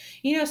 And,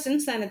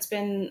 since then it's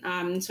been,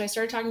 so I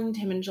started talking to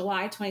him in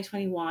July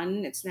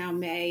 2021. It's now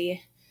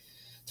May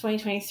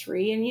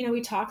 2023. And,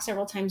 we talk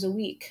several times a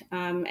week.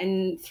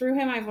 And through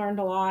him, I've learned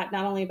a lot,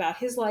 not only about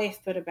his life,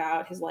 but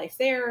about his life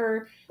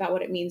there, about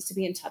what it means to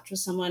be in touch with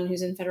someone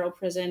who's in federal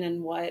prison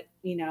and what,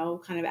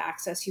 kind of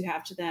access you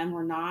have to them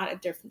or not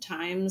at different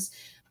times.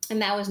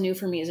 And that was new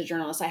for me as a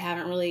journalist. I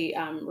haven't really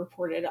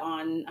reported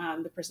on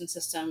the prison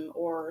system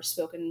or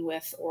spoken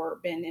with or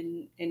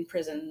been in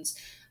prisons.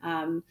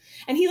 And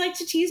he liked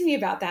to tease me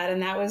about that.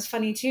 And that was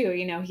funny too.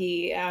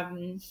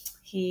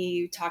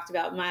 He talked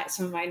about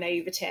some of my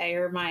naivete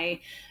or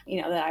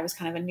that I was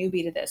kind of a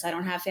newbie to this. I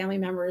don't have family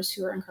members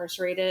who are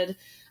incarcerated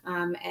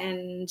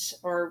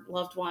or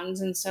loved ones.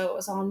 And so it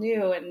was all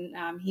new.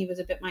 And he was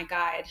a bit my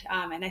guide.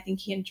 And I think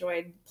he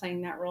enjoyed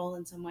playing that role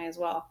in some way as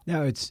well.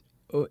 Now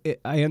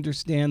I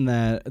understand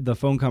that the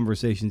phone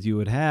conversations you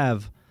would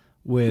have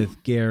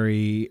with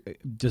Gary,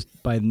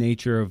 just by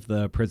nature of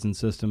the prison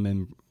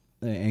system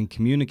and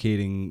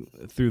communicating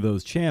through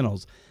those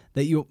channels,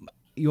 that you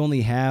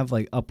only have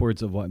like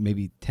upwards of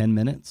maybe 10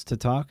 minutes to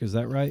talk. Is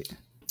that right?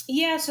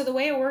 Yeah. So the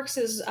way it works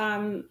is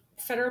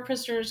federal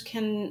prisoners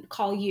can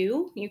call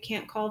you. You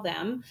can't call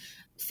them.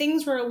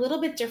 Things were a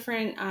little bit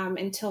different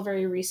until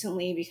very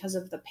recently because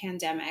of the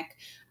pandemic.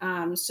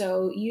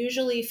 So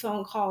usually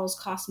phone calls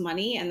cost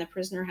money and the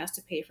prisoner has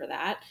to pay for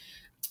that.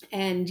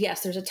 And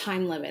yes, there's a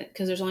time limit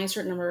because there's only a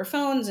certain number of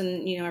phones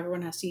and,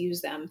 everyone has to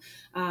use them.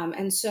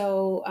 And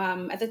so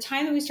at the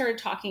time that we started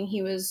talking,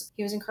 he was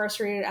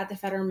incarcerated at the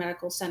Federal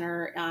Medical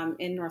Center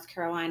in North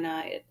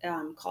Carolina.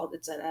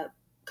 It's at a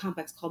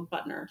complex called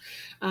Butner.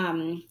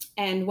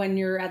 And when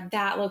you're at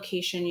that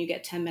location, you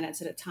get 10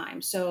 minutes at a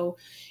time. So,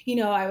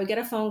 I would get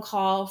a phone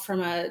call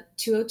from a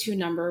 202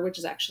 number, which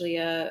is actually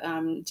a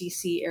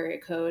DC area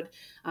code,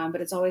 but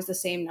it's always the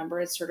same number.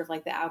 It's sort of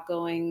like the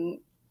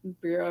outgoing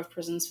Bureau of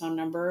Prisons phone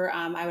number.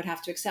 I would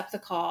have to accept the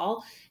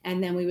call,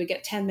 and then we would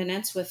get 10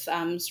 minutes with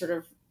sort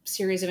of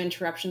series of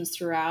interruptions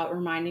throughout,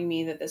 reminding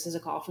me that this is a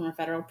call from a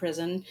federal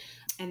prison.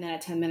 And then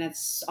at 10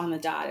 minutes on the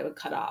dot, it would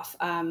cut off.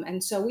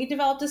 And so we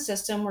developed a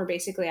system where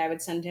basically I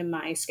would send him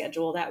my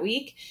schedule that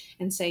week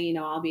and say,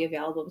 I'll be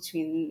available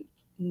between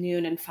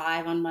noon and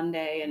 5 on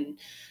Monday and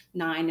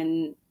 9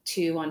 and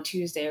 2 on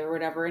Tuesday or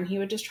whatever. And he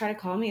would just try to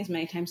call me as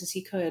many times as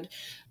he could.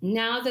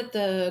 Now that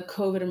the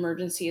COVID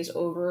emergency is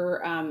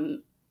over,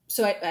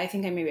 so I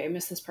think I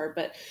missed this part,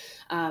 but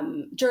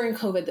during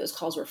COVID, those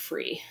calls were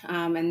free.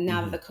 And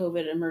now that the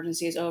COVID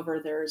emergency is over,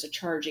 there's a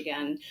charge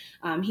again.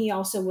 He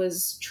also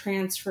was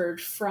transferred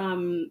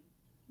from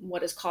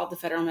what is called the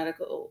Federal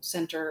Medical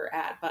Center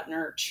at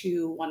Butner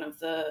to one of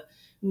the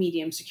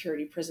medium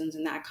security prisons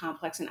in that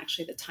complex. And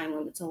actually the time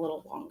limit's a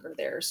little longer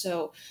there.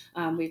 So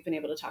we've been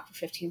able to talk for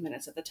 15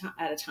 minutes at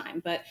a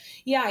time. But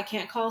yeah, I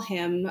can't call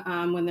him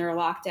when there are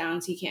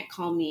lockdowns. He can't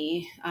call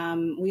me.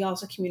 We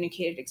also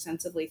communicated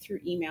extensively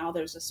through email.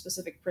 There's a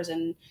specific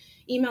prison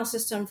email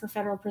system for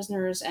federal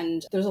prisoners,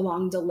 and there's a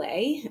long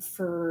delay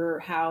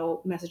for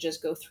how messages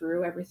go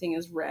through. Everything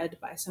is read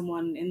by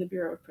someone in the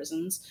Bureau of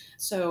Prisons.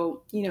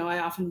 So, I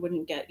often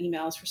wouldn't get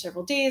emails for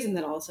several days, and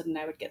then all of a sudden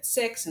I would get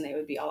 6 and they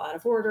would be all out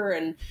of order.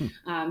 And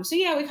so,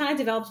 yeah, we kind of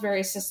developed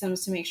various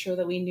systems to make sure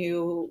that we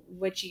knew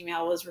which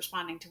email was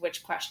responding to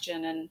which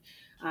question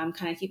and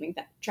kind of keeping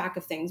track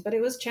of things. But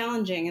it was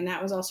challenging, and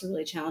that was also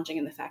really challenging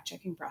in the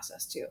fact-checking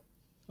process too.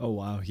 Oh,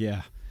 wow.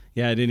 Yeah.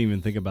 Yeah, I didn't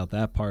even think about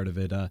that part of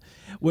it.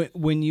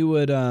 When you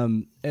would,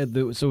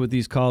 so with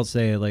these calls,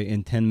 say like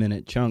in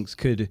 10-minute chunks,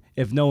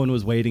 if no one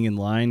was waiting in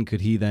line,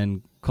 could he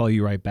then call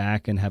you right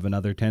back and have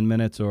another 10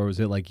 minutes, or was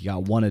it like you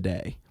got one a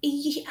day?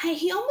 He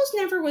almost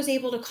never was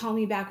able to call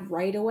me back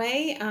right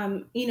away.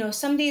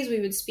 Some days we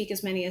would speak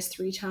as many as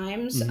 3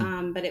 times,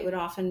 but it would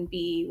often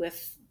be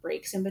with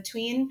breaks in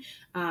between.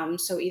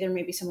 So either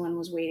maybe someone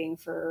was waiting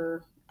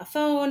for a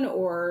phone,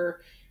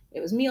 or it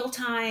was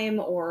mealtime,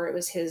 or it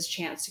was his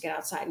chance to get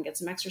outside and get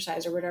some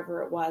exercise, or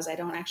whatever it was. I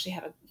don't actually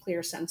have a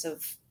clear sense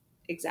of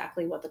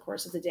exactly what the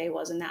course of the day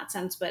was in that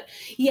sense. But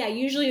yeah,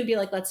 usually it would be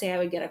like, let's say I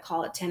would get a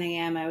call at 10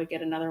 a.m., I would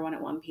get another one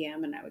at 1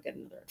 p.m., and I would get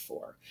another at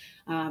 4.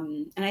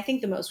 And I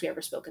think the most we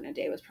ever spoke in a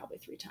day was probably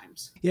 3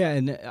 times. Yeah,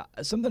 and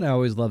something I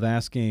always love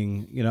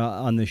asking,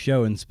 on the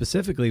show, and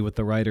specifically with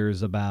the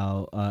writers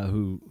about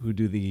who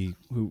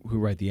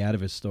write the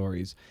Atavist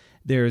stories,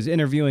 there's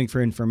interviewing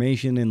for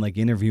information and like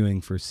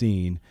interviewing for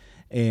scene.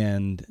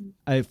 And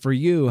for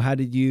you, how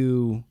do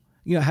you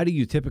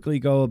typically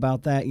go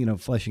about that?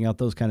 Fleshing out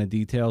those kind of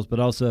details, but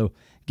also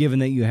given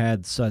that you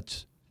had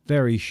such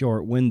very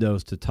short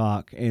windows to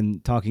talk,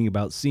 and talking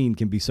about scene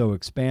can be so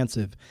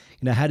expansive.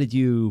 How did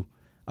you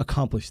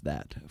accomplish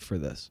that for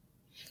this?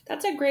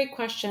 That's a great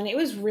question. It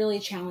was really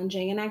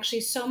challenging. And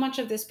actually, so much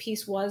of this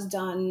piece was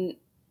done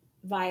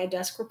via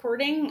desk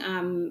reporting,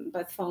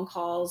 both phone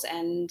calls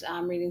and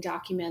reading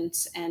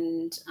documents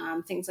and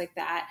things like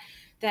that.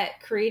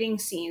 That creating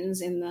scenes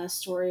in the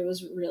story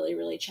was really,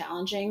 really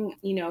challenging.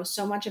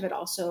 So much of it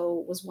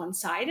also was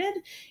one-sided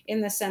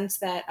in the sense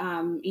that,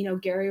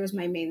 Gary was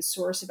my main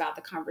source about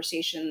the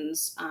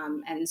conversations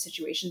and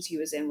situations he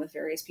was in with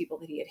various people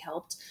that he had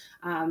helped.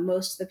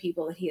 Most of the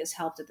people that he has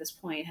helped at this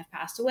point have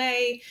passed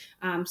away.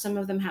 Some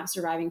of them have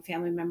surviving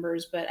family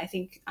members, but I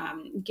think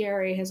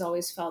Gary has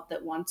always felt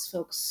that once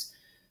folks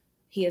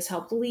he has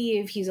helped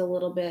leave, he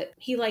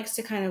likes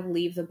to kind of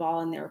leave the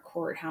ball in their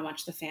court, how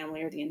much the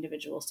family or the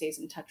individual stays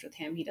in touch with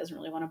him. He doesn't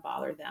really want to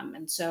bother them.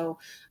 And so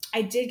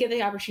I did get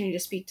the opportunity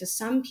to speak to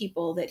some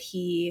people that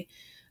he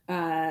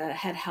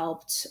had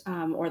helped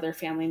or their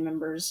family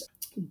members.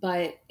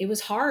 But it was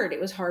hard. It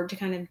was hard to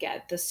kind of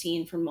get the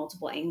scene from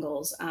multiple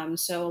angles.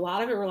 So a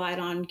lot of it relied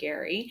on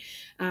Gary.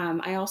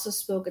 I also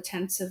spoke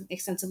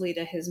extensively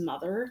to his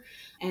mother,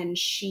 and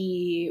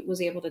she was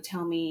able to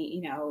tell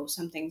me,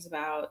 some things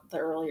about the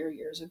earlier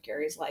years of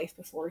Gary's life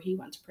before he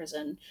went to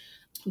prison.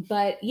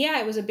 But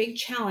yeah, it was a big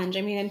challenge.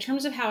 I mean, in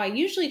terms of how I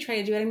usually try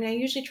to do it, I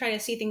usually try to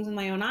see things in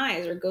my own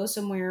eyes or go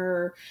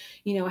somewhere,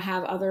 or,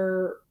 have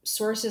other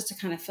sources to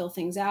kind of fill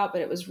things out.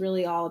 But it was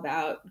really all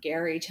about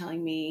Gary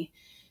telling me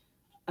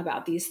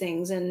about these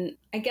things. And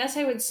I guess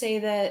I would say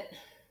that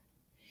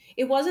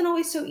it wasn't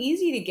always so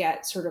easy to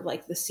get sort of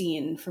like the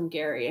scene from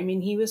Gary. I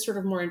mean, he was sort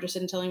of more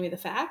interested in telling me the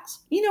facts,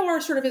 or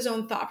sort of his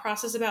own thought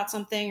process about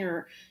something,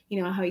 or,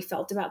 how he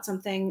felt about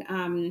something.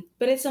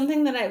 But it's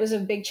something that it was a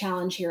big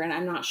challenge here. And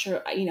I'm not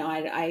sure,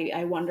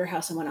 I wonder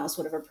how someone else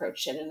would have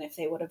approached it, and if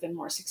they would have been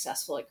more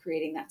successful at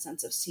creating that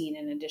sense of scene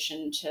in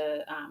addition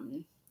to,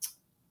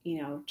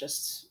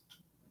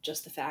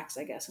 just the facts,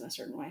 I guess, in a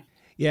certain way.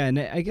 Yeah, and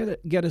I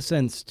get a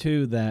sense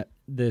too that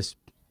this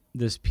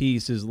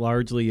piece is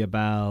largely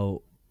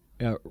about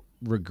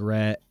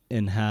regret,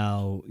 and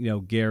how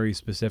Gary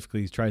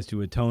specifically tries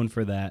to atone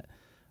for that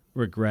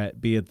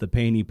regret, be it the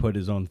pain he put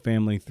his own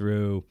family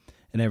through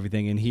and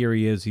everything. And here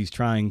he is; he's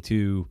trying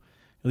to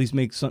at least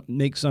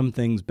make some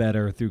things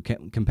better through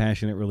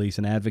compassionate release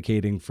and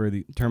advocating for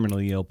the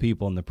terminally ill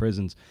people in the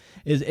prisons.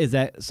 Is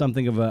that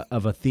something of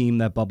a theme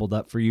that bubbled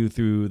up for you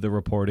through the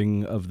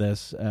reporting of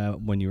this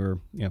when you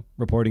were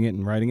reporting it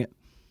and writing it?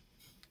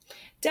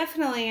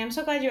 Definitely. I'm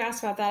so glad you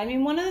asked about that. I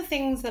mean, one of the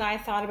things that I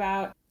thought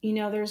about,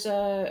 there's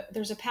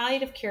a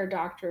palliative care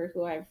doctor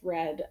who I've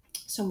read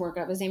some work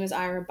of. His name is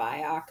Ira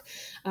Byock.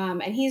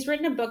 And he's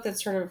written a book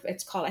that's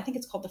I think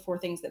it's called The 4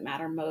 Things That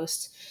Matter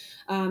Most.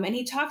 And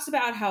he talks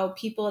about how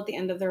people at the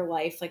end of their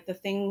life, like the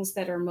things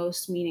that are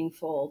most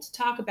meaningful to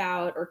talk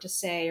about or to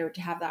say or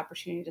to have the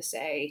opportunity to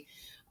say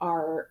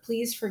are,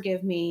 please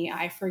forgive me,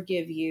 I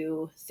forgive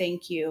you,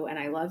 thank you, and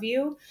I love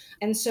you.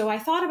 And so I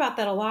thought about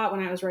that a lot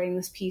when I was writing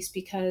this piece,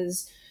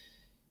 because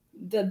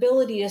the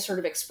ability to sort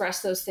of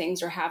express those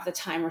things or have the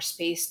time or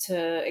space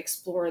to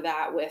explore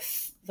that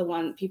with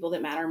the people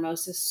that matter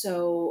most is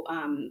so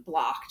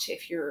blocked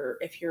if you're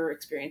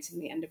experiencing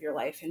the end of your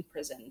life in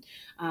prison.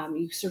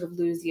 You sort of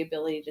lose the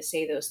ability to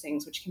say those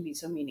things, which can be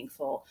so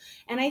meaningful.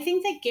 And I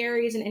think that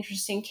Gary is an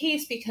interesting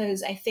case,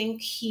 because I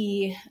think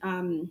he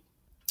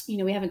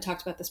we haven't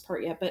talked about this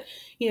part yet, but,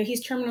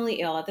 he's terminally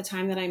ill. At the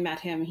time that I met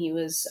him, he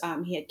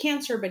had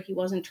cancer, but he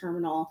wasn't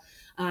terminal.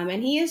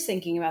 And he is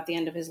thinking about the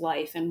end of his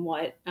life and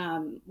what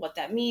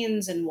that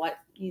means, and what,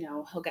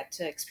 he'll get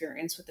to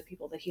experience with the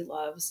people that he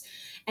loves.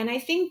 And I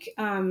think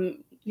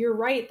you're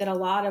right that a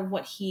lot of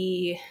what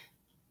he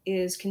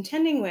is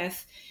contending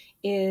with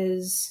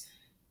is,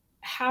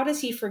 how does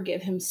he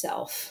forgive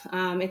himself?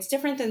 It's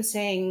different than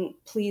saying,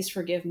 please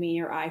forgive me,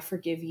 or I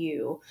forgive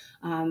you.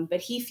 But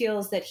he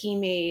feels that he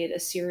made a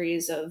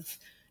series of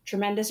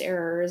tremendous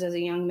errors as a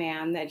young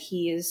man that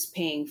he is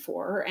paying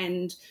for.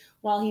 And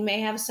while he may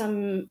have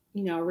some,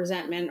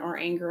 resentment or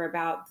anger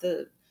about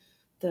the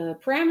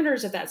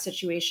parameters of that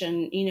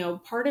situation,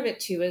 part of it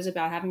too is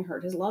about having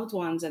hurt his loved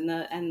ones, and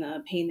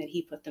the pain that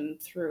he put them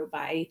through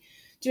by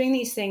doing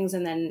these things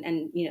and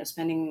then,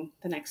 spending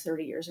the next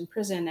 30 years in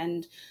prison.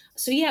 And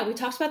so, yeah, we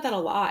talked about that a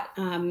lot.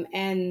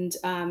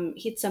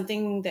 It's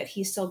something that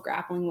he's still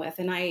grappling with.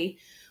 And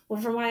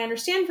from what I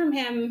understand from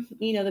him,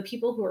 the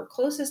people who are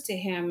closest to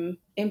him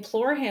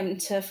implore him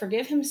to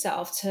forgive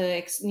himself,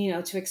 to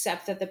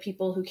accept that the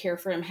people who care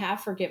for him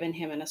have forgiven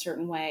him in a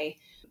certain way,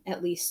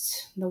 at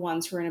least the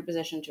ones who are in a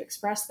position to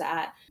express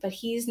that. But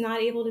he's not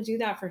able to do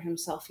that for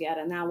himself yet.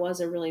 And that was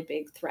a really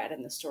big thread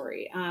in the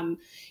story.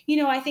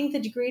 I think the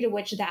degree to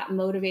which that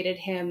motivated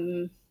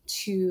him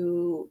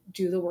to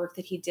do the work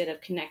that he did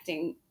of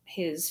connecting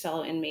his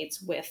fellow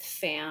inmates with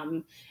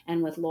fam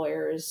and with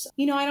lawyers.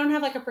 I don't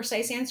have like a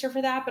precise answer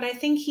for that, but I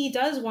think he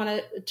does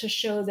want to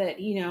show that,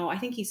 I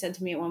think he said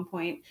to me at one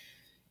point,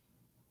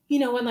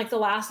 when like the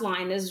last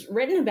line is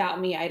written about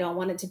me, I don't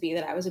want it to be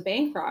that I was a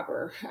bank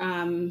robber.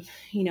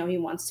 He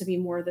wants to be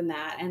more than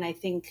that. And I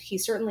think he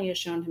certainly has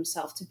shown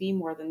himself to be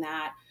more than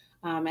that.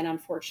 And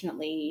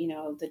unfortunately,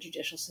 the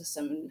judicial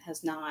system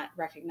has not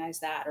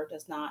recognized that or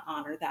does not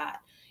honor that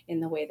in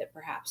the way that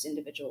perhaps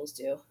individuals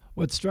do.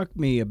 What struck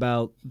me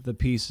about the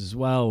piece as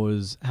well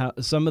was how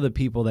some of the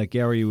people that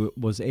Gary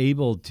was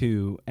able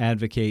to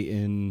advocate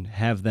and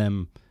have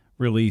them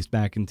released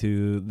back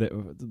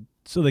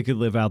so they could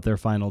live out their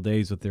final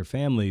days with their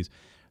families.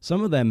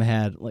 Some of them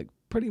had like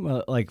pretty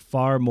much like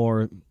far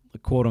more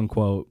quote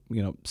unquote,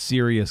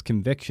 serious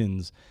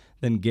convictions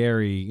than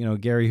Gary.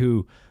 Gary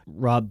who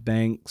robbed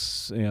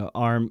banks,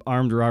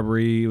 armed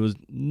robbery,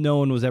 no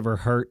one was ever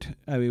hurt.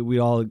 I mean, we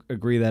all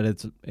agree that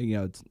it's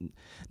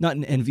not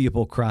an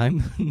enviable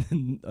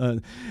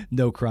crime.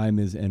 No crime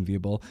is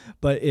enviable,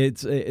 but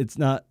it's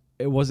not.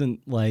 It wasn't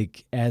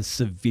like as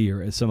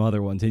severe as some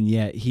other ones, and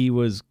yet he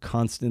was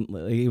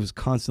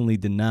constantly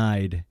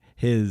denied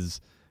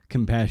his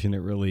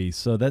compassionate release.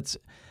 So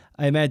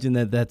I imagine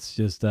that's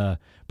just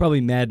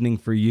probably maddening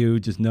for you,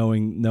 just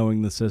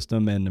knowing the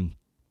system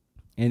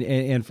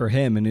and for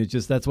him, and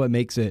that's what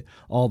makes it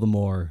all the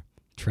more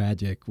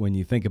tragic when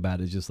you think about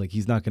it. It's just like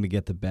he's not going to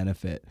get the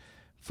benefit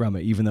from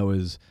it, even though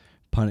his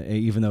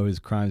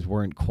crimes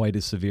weren't quite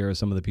as severe as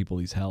some of the people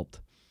he's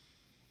helped.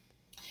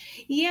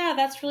 Yeah,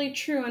 that's really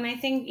true. And I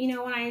think,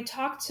 when I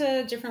talk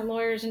to different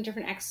lawyers and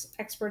different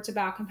experts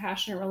about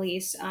compassionate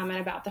release and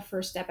about the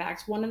First Step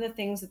Act, one of the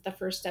things that the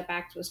First Step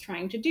Act was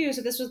trying to do,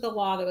 so this was the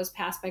law that was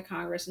passed by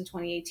Congress in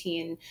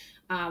 2018,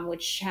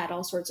 which had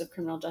all sorts of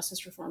criminal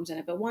justice reforms in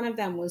it. But one of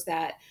them was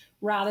that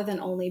rather than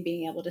only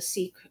being able to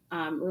seek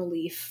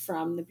relief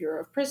from the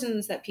Bureau of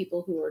Prisons, that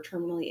people who are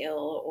terminally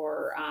ill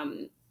or,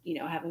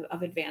 have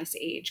of advanced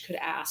age could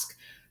ask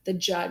the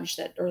judge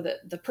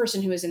the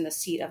person who is in the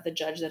seat of the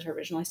judge that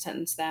originally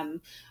sentenced them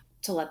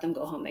to let them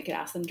go home. They could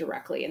ask them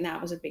directly. And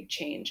that was a big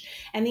change.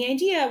 And the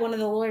idea, one of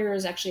the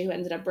lawyers actually who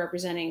ended up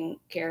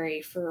representing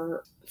Gary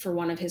for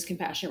one of his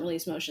compassionate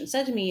release motions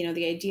said to me,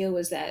 the idea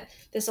was that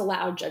this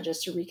allowed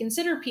judges to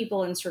reconsider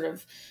people and sort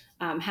of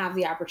have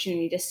the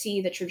opportunity to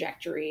see the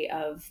trajectory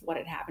of what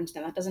had happened to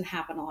them. That doesn't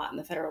happen a lot in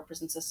the federal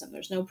prison system.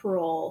 There's no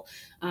parole.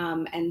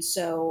 And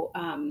so,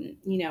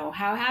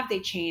 how have they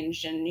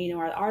changed? And,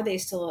 are they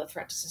still a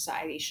threat to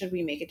society? Should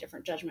we make a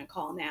different judgment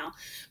call now?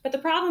 But the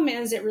problem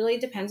is it really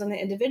depends on the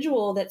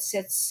individual that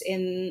sits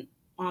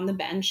on the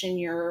bench in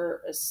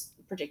your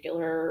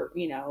particular,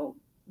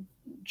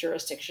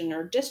 jurisdiction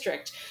or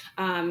district.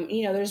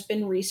 There's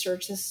been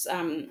research,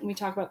 we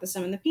talk about this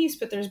some in the piece,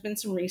 but there's been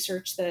some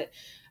research that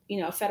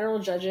federal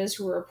judges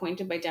who were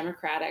appointed by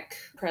Democratic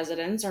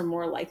presidents are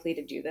more likely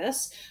to do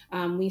this.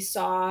 We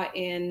saw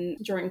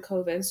during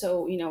COVID.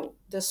 So,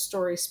 this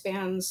story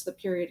spans the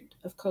period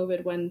of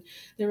COVID when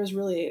there was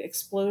really an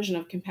explosion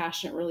of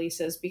compassionate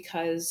releases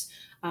because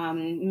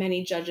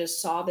many judges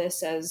saw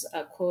this as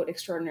a, quote,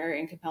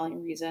 extraordinary and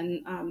compelling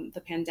reason,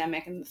 the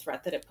pandemic and the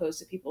threat that it posed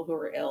to people who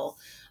were ill,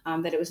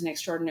 that it was an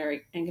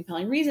extraordinary and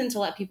compelling reason to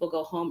let people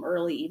go home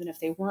early, even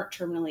if they weren't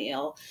terminally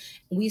ill.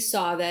 We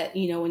saw that,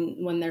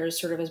 when there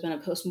sort of has been a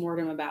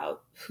postmortem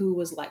about who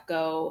was let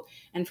go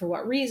and for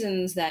what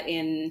reasons, that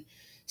in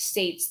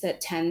states that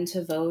tend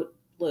to vote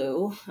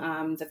blue,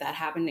 that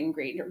happened in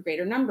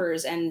greater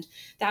numbers. And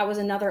that was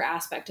another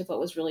aspect of what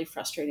was really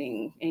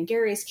frustrating in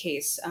Gary's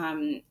case.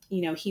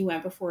 He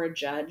went before a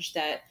judge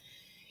that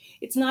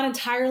it's not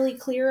entirely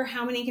clear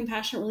how many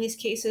compassionate release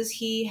cases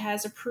he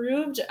has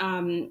approved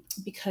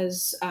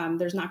because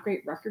there's not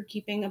great record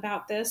keeping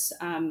about this.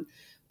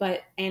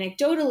 But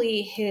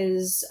anecdotally,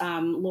 his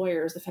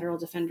lawyers, the federal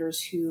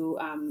defenders who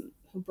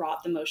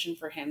brought the motion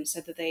for him,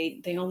 said that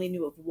they only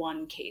knew of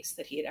one case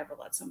that he had ever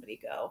let somebody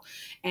go.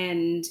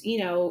 And,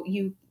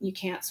 you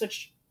can't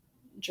switch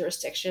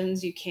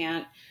jurisdictions. You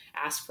can't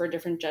ask for a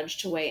different judge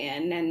to weigh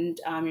in,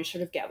 and you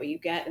sort of get what you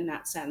get in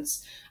that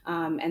sense.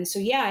 And so,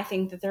 yeah, I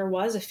think that there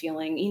was a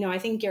feeling, I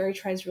think Gary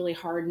tries really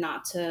hard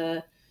not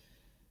to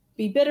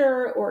be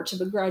bitter or to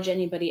begrudge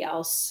anybody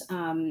else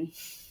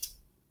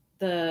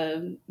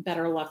the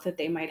better luck that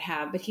they might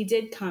have. But he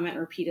did comment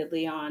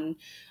repeatedly on,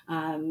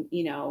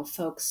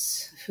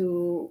 folks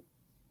who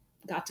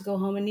got to go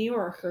home in New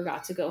York or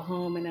got to go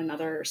home in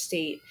another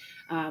state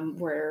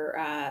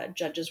where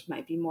judges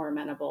might be more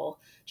amenable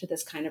to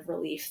this kind of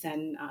relief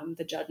than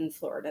the judge in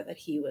Florida that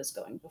he was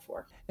going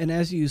before. And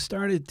as you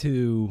started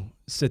to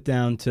sit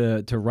down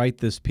to write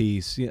this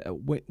piece,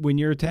 when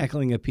you're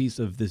tackling a piece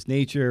of this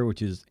nature,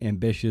 which is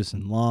ambitious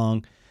and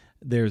long,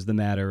 there's the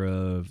matter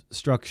of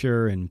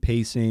structure and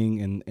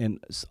pacing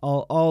and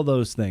all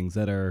those things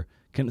that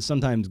can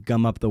sometimes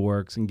gum up the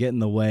works and get in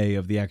the way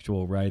of the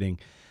actual writing.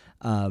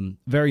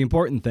 Very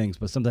important things,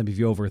 but sometimes if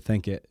you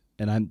overthink it,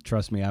 and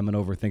trust me, I'm an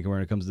overthinker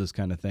when it comes to this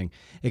kind of thing,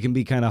 it can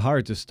be kind of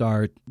hard to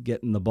start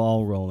getting the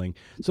ball rolling.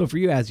 So for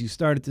you, as you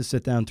started to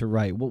sit down to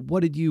write, what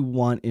did you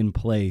want in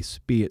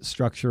place, be it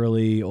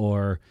structurally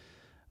or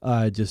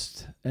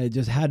just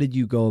how did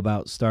you go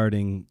about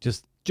starting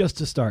just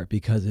to start,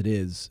 because it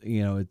is,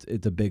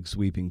 it's a big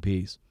sweeping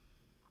piece?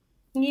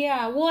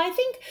 Yeah, well, I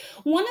think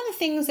one of the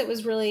things that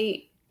was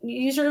really,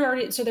 you sort of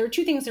already, so there were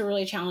two things that were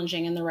really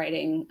challenging in the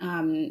writing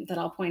that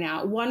I'll point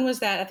out. One was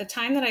that at the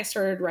time that I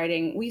started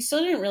writing, we still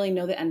didn't really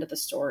know the end of the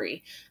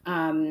story.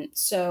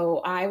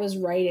 So I was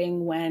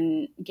writing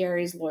when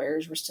Gary's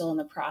lawyers were still in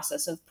the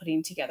process of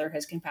putting together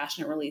his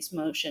compassionate release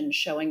motion,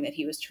 showing that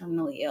he was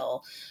terminally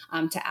ill,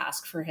 to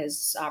ask for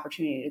his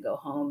opportunity to go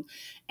home.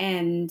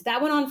 And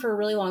that went on for a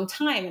really long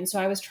time. And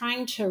so I was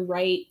trying to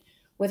write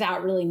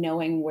without really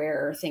knowing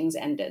where things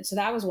ended. So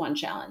that was one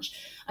challenge.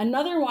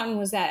 Another one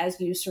was that,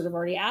 as you sort of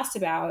already asked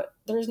about,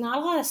 there's not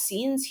a lot of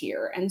scenes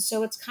here. And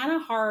so it's kind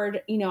of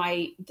hard,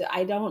 I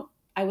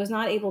was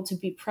not able to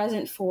be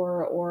present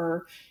for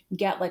or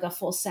get like a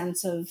full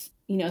sense of,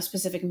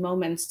 specific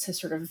moments to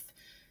sort of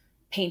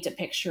paint a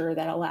picture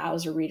that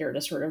allows a reader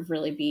to sort of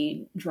really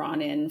be drawn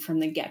in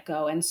from the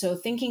get-go. And so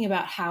thinking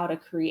about how to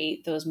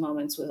create those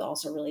moments was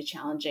also really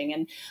challenging.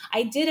 And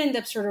I did end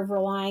up sort of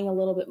relying a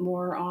little bit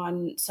more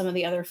on some of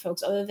the other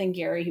folks other than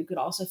Gary who could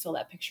also fill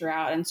that picture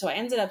out. And so I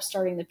ended up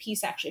starting the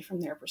piece actually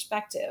from their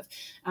perspective.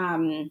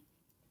 And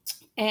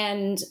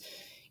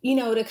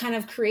to kind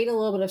of create a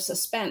little bit of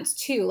suspense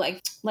too,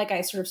 like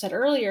I sort of said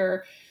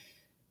earlier,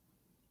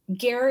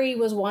 Gary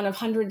was one of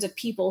hundreds of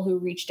people who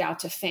reached out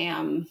to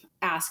FAM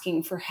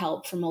asking for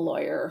help from a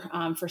lawyer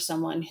for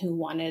someone who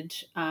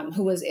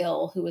was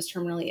ill, who was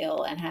terminally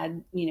ill and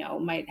had,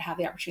 might have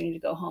the opportunity to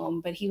go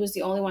home. But he was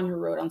the only one who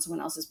wrote on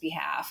someone else's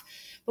behalf.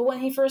 But when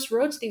he first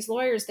wrote to these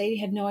lawyers, they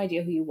had no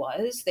idea who he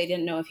was. They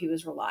didn't know if he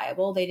was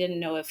reliable. They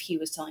didn't know if he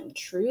was telling the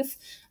truth.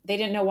 They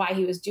didn't know why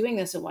he was doing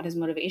this and what his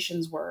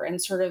motivations were.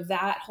 And sort of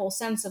that whole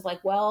sense of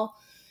like, well,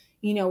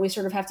 we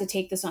sort of have to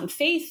take this on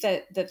faith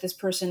that this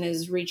person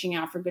is reaching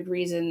out for good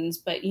reasons.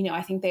 But,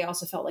 I think they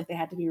also felt like they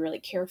had to be really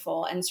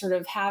careful, and sort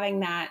of having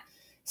that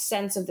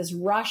sense of this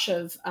rush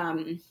of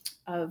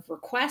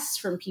requests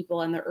from people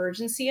and the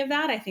urgency of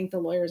that. I think the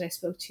lawyers I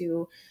spoke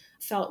to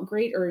felt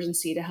great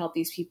urgency to help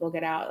these people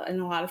get out. In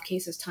a lot of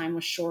cases, time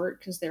was short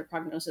because their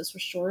prognosis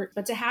was short.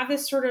 But to have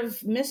this sort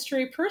of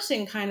mystery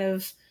person kind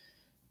of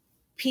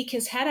peek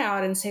his head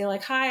out and say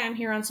like, hi, I'm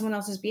here on someone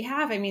else's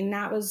behalf. I mean,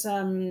 that was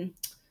a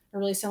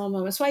really seminal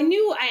moment. So I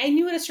knew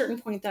at a certain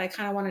point that I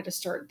kind of wanted to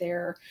start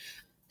there.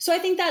 So I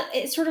think that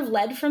it sort of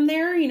led from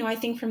there. I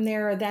think from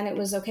there, then it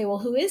was, okay, well,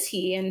 who is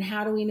he and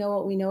how do we know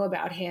what we know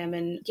about him?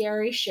 And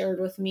Gary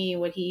shared with me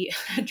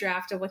a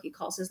draft of what he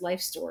calls his life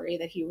story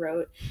that he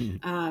wrote.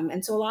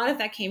 And so a lot of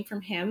that came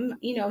from him.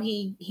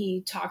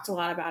 He talked a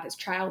lot about his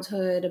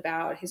childhood,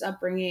 about his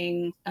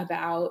upbringing,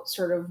 about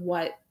sort of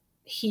what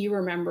he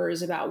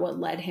remembers about what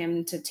led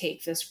him to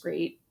take this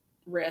great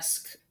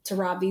risk to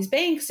rob these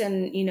banks,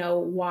 and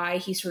why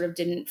he sort of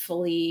didn't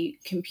fully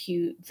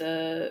compute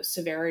the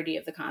severity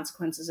of the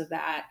consequences of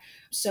that.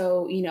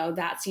 So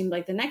that seemed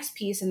like the next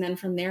piece, and then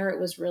from there it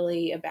was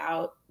really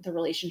about the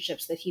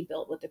relationships that he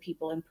built with the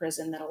people in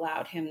prison that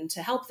allowed him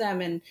to help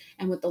them,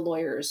 and with the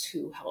lawyers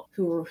who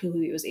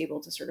he was able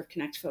to sort of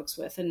connect folks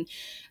with. And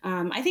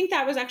I think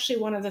that was actually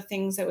one of the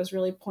things that was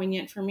really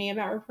poignant for me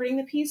about reporting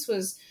the piece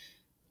was,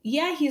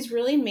 he's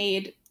really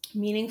made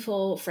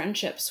meaningful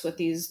friendships with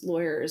these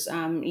lawyers.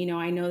 I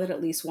know that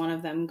at least one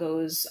of them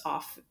goes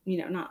off,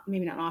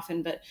 maybe not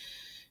often, but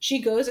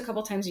she goes a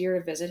couple times a year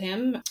to visit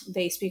him.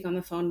 They speak on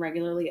the phone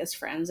regularly as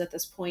friends at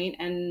this point.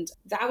 And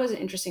that was an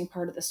interesting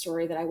part of the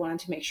story that I wanted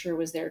to make sure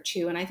was there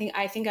too. And I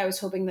think I was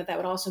hoping that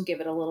would also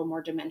give it a little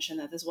more dimension,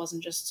 that this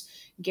wasn't just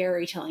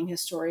Gary telling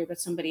his story,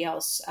 but somebody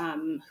else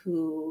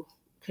who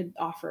could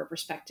offer a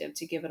perspective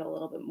to give it a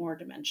little bit more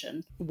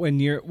dimension. When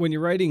you're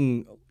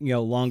writing,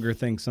 longer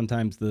things,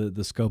 sometimes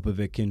the scope of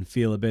it can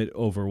feel a bit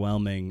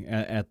overwhelming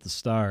at the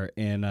start,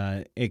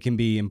 and it can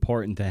be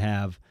important to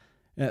have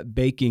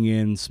baking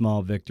in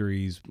small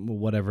victories,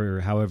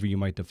 however you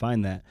might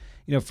define that.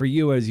 For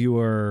you, as you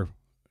were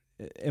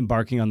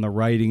embarking on the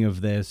writing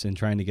of this and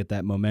trying to get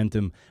that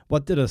momentum,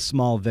 what did a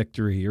small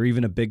victory or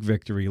even a big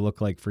victory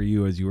look like for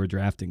you as you were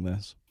drafting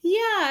this?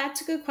 Yeah,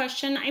 that's a good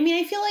question. I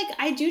mean, I feel like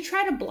I do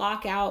try to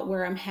block out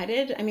where I'm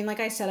headed. I mean, like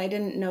I said, I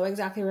didn't know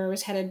exactly where I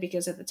was headed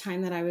because at the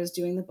time that I was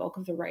doing the bulk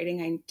of the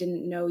writing, I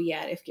didn't know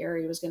yet if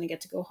Gary was going to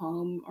get to go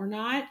home or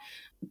not.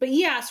 But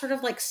yeah, sort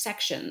of like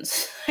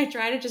sections. I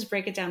try to just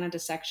break it down into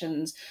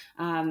sections,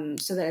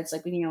 so that it's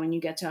like, when you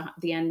get to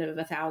the end of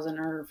 1,000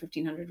 or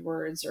 1,500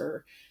 words,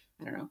 or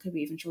I don't know, could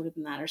be even shorter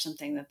than that or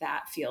something,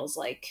 that feels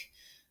like,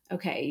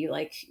 okay, you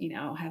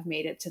have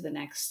made it to the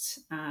next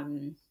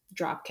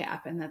drop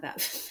cap, and that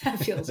that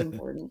feels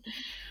important.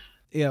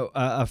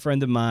 A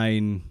friend of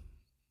mine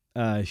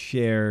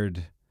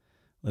shared,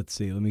 let's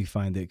see, let me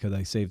find it because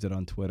I saved it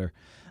on Twitter.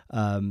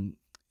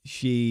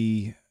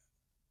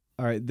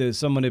 All right,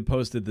 someone had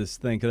posted this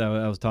thing because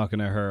I was talking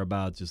to her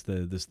about just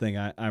this thing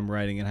I'm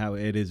writing and how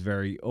it is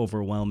very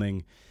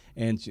overwhelming,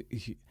 and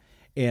she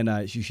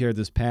shared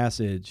this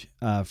passage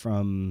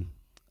from,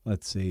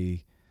 let's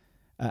see,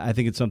 I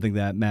think it's something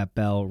that Matt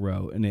Bell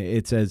wrote, and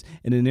it says,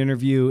 in an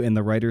interview in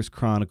the Writer's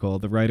Chronicle,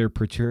 the writer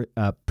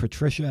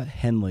Patricia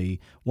Henley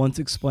once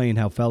explained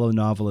how fellow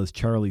novelist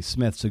Charlie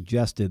Smith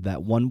suggested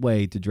that one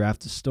way to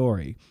draft a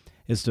story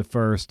is to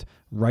first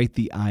write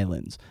the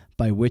islands,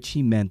 by which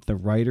he meant the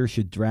writer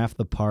should draft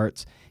the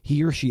parts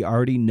he or she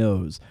already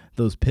knows,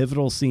 those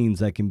pivotal scenes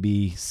that can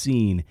be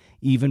seen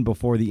even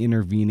before the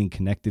intervening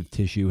connective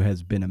tissue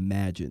has been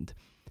imagined.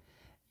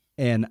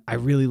 And I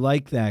really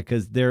like that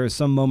because there are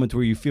some moments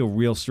where you feel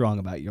real strong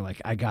about it. You're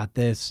like, I got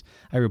this.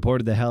 I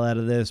reported the hell out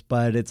of this.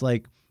 But it's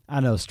like, I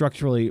don't know,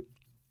 structurally,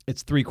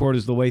 it's 3/4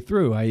 of the way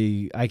through.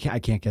 I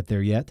can't get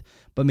there yet.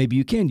 But maybe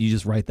you can. You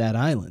just write that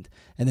island.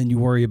 And then you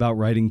worry about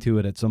writing to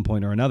it at some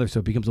point or another. So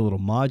it becomes a little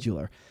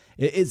modular.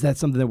 Is that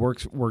something that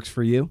works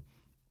for you?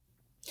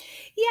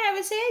 Yeah, I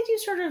would say I do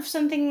sort of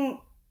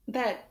something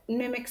that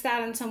mimics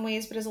that in some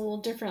ways, but is a little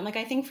different. Like,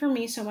 I think for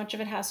me, so much of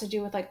it has to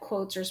do with like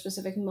quotes or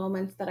specific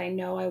moments that I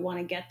know I want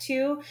to get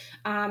to.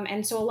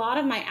 And so a lot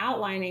of my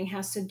outlining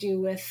has to do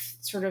with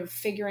sort of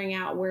figuring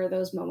out where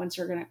those moments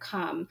are going to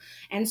come.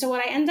 And so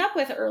what I end up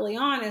with early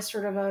on is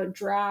sort of a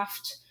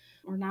draft,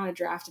 or not a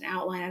draft, an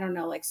outline, I don't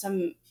know, like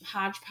some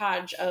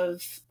hodgepodge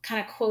of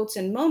kind of quotes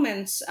and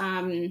moments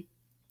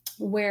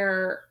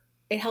where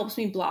it helps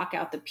me block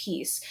out the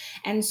piece.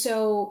 And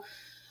so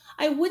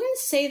I wouldn't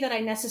say that I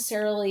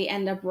necessarily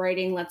end up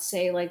writing, let's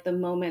say, like the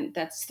moment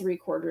that's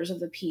 3/4 of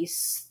the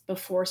piece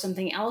before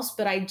something else,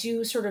 but I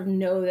do sort of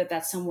know that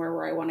that's somewhere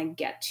where I want to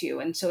get to.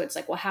 And so it's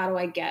like, well, how do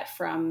I get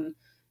from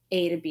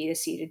A to B to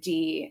C to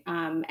D?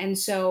 And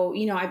so,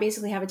 I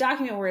basically have a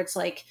document where it's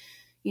like,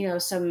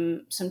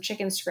 some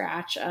chicken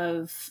scratch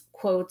of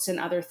quotes and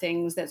other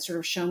things that sort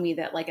of show me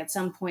that, like, at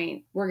some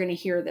point we're going to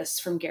hear this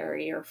from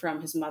Gary or from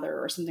his mother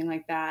or something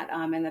like that,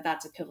 and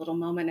that's a pivotal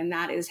moment. And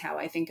that is how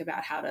I think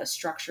about how to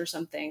structure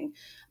something,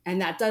 and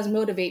that does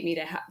motivate me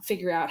to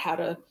figure out how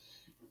to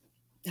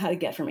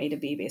get from A to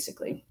B,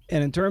 basically.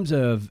 And in terms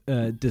of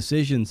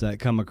decisions that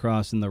come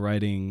across in the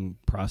writing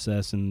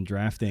process and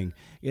drafting,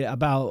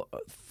 about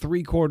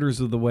 3/4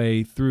 of the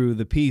way through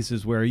the piece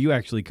is where you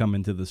actually come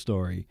into the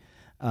story.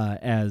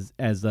 As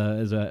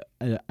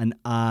an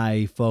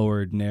eye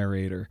forward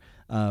narrator,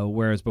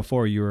 whereas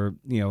before you were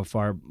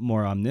far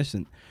more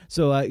omniscient.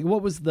 So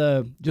what was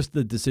the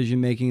decision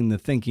making, the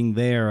thinking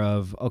there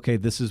of, okay,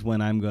 this is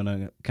when I'm going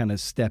to kind of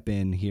step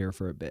in here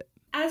for a bit?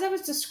 As I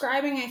was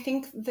describing, I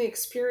think the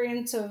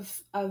experience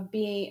of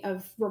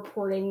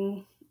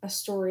reporting a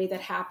story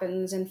that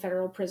happens in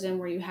federal prison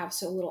where you have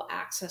so little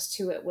access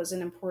to it was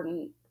an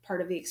important part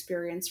of the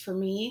experience for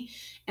me.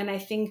 And I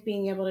think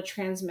being able to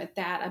transmit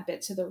that a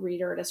bit to the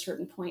reader at a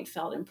certain point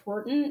felt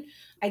important.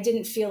 I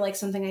didn't feel like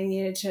something I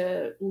needed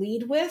to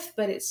lead with,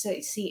 but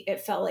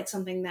it felt like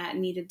something that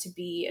needed to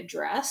be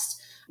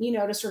addressed,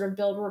 to sort of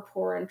build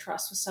rapport and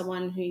trust with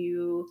someone who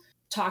you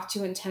talk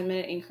to in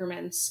 10-minute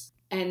increments.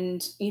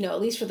 And, at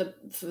least for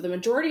the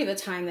majority of the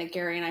time that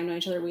Gary and I know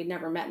each other, we'd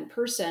never met in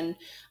person,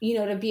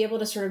 to be able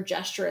to sort of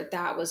gesture at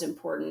that was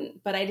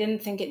important. But I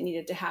didn't think it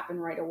needed to happen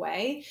right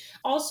away.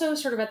 Also,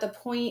 sort of at the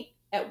point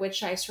at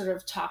which I sort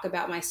of talk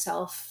about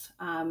myself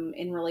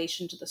in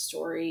relation to the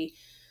story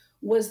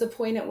was the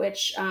point at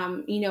which,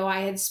 I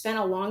had spent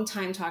a long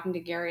time talking to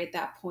Gary at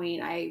that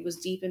point. I was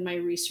deep in my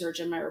research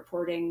and my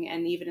reporting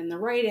and even in the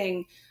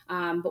writing.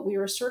 But we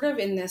were sort of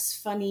in this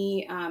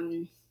funny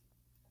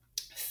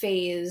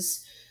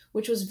phase,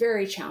 which was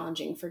very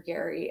challenging for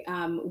Gary,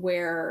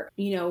 where,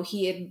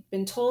 he had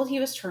been told he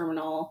was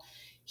terminal.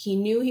 He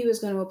knew he was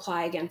going to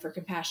apply again for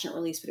compassionate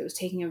release, but it was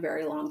taking a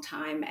very long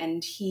time.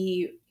 And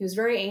he was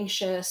very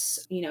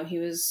anxious. He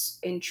was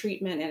in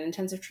treatment and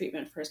intensive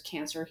treatment for his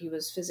cancer. He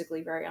was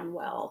physically very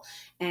unwell.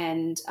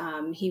 And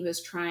he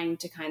was trying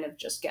to kind of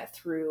just get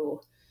through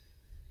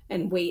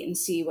and wait and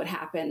see what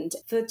happened.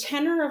 The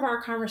tenor of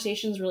our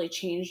conversations really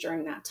changed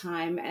during that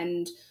time.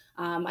 And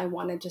I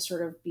wanted to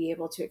sort of be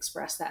able to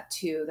express that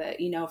too, that,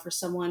 for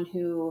someone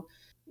who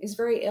is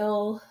very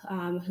ill,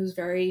 who's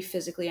very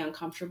physically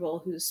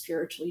uncomfortable, who's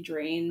spiritually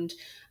drained,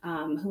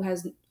 who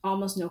has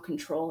almost no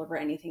control over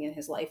anything in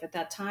his life at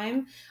that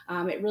time.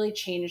 It really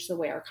changed the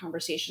way our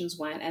conversations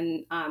went.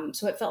 And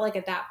so it felt like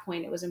at that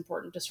point, it was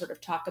important to sort of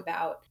talk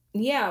about,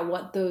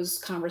 what those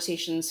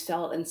conversations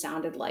felt and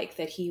sounded like.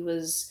 That he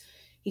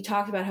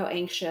talked about how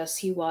anxious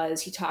he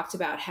was. He talked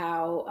about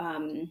how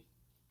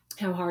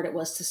hard it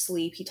was to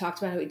sleep. He talked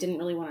about how he didn't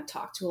really want to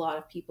talk to a lot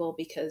of people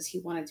because he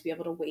wanted to be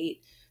able to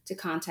wait to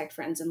contact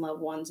friends and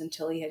loved ones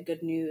until he had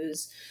good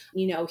news.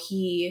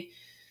 He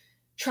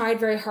tried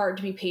very hard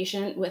to be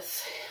patient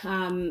with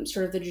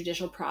sort of the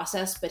judicial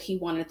process, but he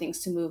wanted things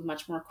to move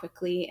much more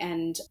quickly.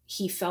 And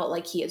he felt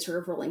like he had sort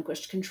of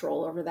relinquished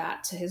control over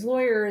that to his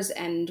lawyers.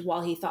 And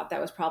while he thought that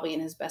was probably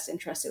in his best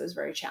interest, it was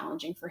very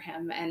challenging for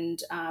him.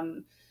 And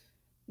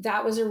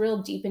that was a real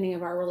deepening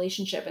of our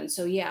relationship. And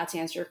so, to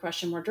answer your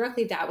question more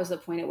directly, that was the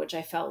point at which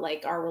I felt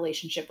like our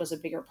relationship was a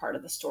bigger part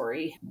of the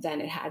story than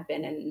it had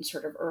been in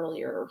sort of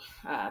earlier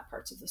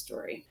parts of the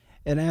story.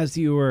 And as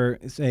you were,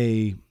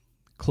 say,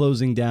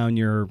 closing down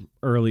your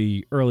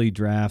early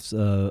drafts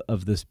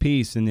of this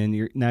piece, and then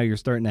you're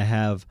starting to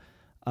have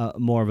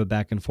more of a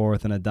back and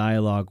forth and a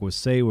dialogue with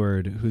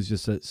Sayward, who's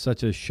just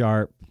such a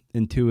sharp,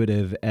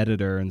 intuitive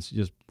editor, and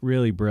just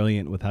really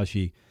brilliant with how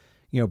she,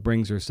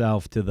 brings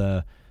herself to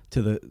the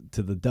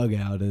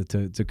dugout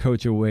to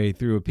coach her way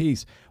through a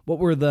piece. What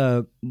were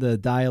the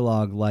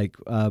dialogue like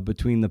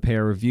between the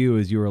pair of you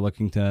as you were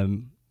looking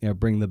to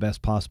bring the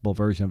best possible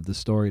version of the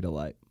story to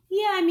light?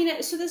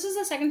 Yeah, so this is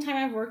the second time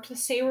I've worked with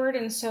Sayward,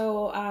 and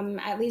so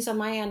at least on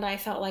my end, I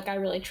felt like I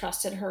really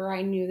trusted her.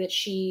 I knew that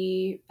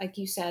she, like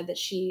you said, that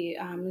she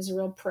is a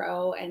real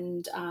pro,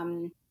 and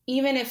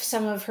even if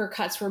some of her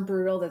cuts were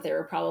brutal, that they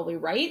were probably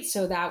right.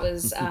 So that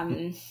was, I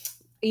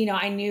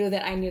knew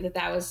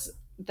that was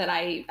that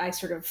I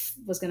sort of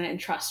was going to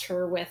entrust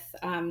her with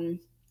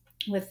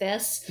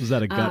this. Was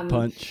that a gut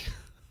punch?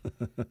 No,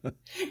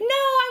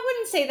 I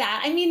wouldn't say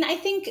that. I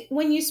think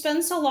when you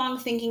spend so long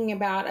thinking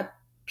about a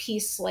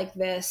piece like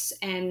this,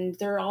 and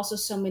there are also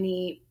so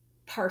many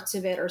parts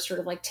of it or sort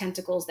of like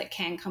tentacles that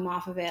can come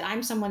off of it,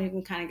 I'm someone who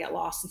can kind of get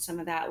lost in some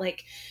of that.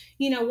 Like,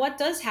 what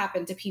does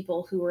happen to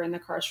people who are in the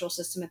carceral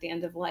system at the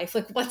end of life?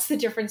 Like, what's the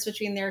difference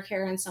between their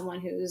care and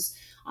someone who's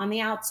on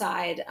the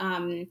outside?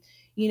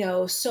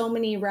 So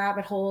many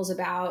rabbit holes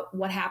about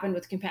what happened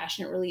with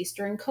compassionate release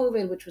during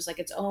COVID, which was like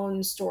its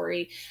own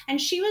story.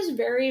 And she was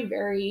very,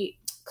 very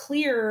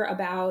clear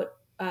about,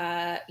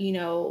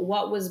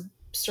 what was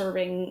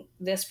serving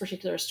this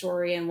particular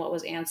story and what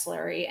was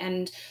ancillary.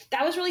 And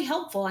that was really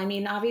helpful.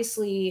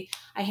 Obviously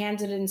I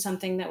handed in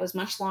something that was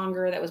much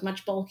longer, that was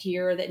much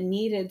bulkier, that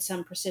needed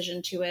some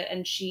precision to it.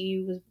 And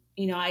she was,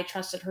 I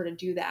trusted her to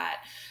do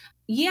that.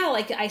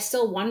 Like I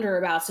still wonder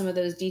about some of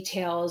those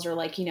details, or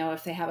like,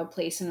 if they have a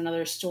place in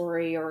another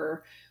story,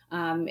 or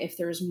if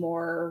there's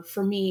more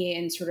for me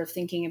in sort of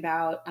thinking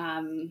about,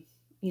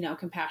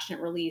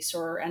 compassionate release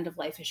or end of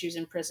life issues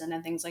in prison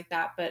and things like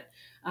that. But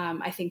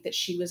I think that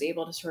she was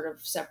able to sort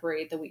of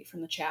separate the wheat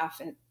from the chaff,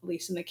 at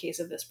least in the case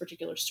of this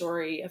particular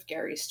story, of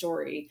Gary's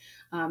story,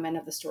 and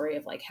of the story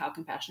of like how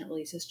compassionate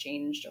release has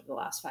changed over the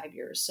last 5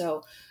 years.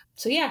 So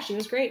yeah, she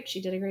was great.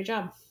 She did a great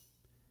job.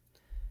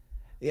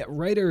 Yeah,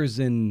 writers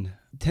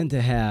tend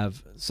to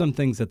have some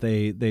things that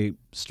they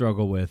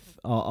struggle with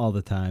all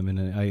the time,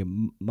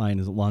 and mine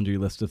is a laundry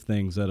list of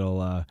things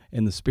that'll,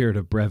 in the spirit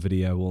of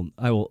brevity, I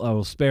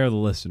will spare the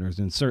listeners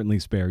and certainly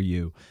spare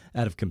you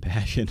out of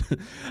compassion.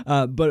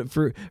 But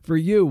for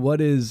you,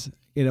 what is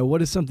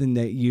something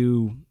that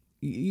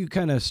you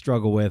kind of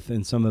struggle with,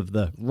 and some of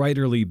the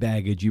writerly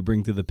baggage you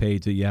bring to the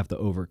page that you have to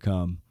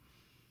overcome?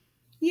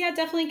 Yeah,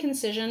 definitely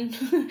concision.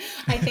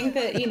 I think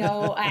that,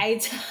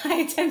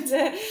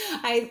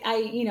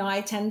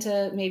 I tend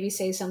to maybe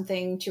say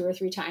something 2 or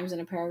 3 times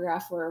in a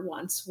paragraph where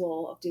once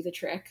will do the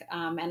trick.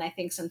 And I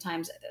think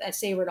sometimes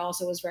Sayward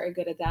also was very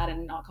good at that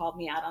and called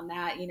me out on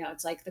that.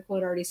 It's like the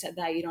quote already said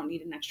that, you don't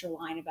need an extra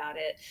line about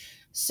it.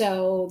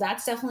 So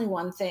that's definitely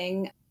one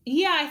thing.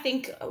 Yeah, I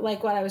think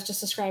like what I was just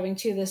describing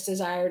too, this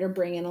desire to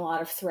bring in a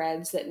lot of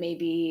threads that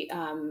maybe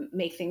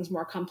make things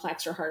more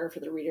complex or harder for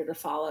the reader to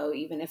follow,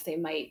 even if they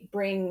might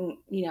bring,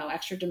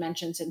 extra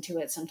dimensions into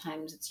it.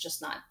 Sometimes it's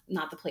just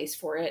not the place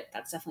for it.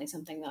 That's definitely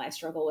something that I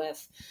struggle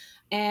with.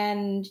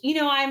 And,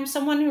 I'm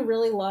someone who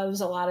really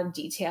loves a lot of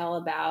detail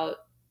about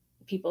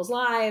people's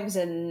lives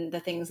and the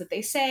things that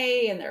they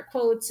say and their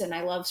quotes. And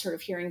I love sort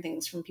of hearing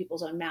things from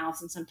people's own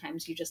mouths. And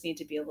sometimes you just need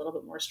to be a little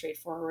bit more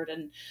straightforward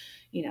and,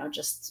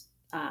 just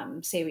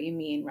say what you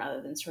mean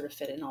rather than sort of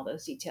fit in all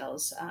those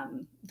details.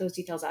 Those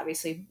details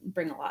obviously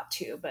bring a lot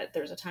too, but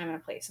there's a time and a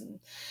place,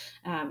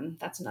 and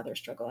that's another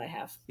struggle I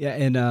have. Yeah,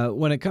 and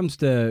when it comes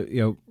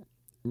to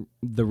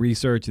the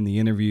research and the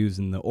interviews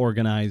and the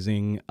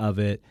organizing of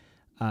it,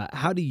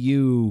 how do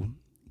you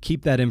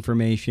keep that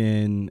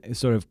information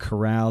sort of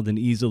corralled and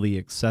easily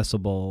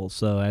accessible?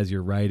 So as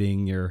you're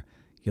writing, you're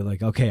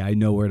like, okay, I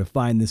know where to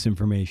find this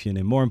information,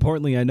 and more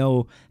importantly, I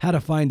know how to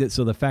find it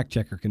so the fact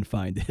checker can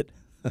find it.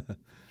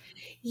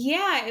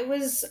 Yeah, it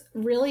was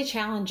really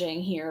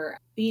challenging here.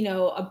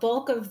 A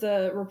bulk of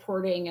the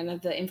reporting and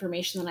of the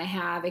information that I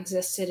have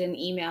existed in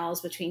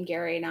emails between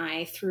Gary and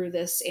I through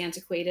this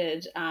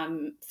antiquated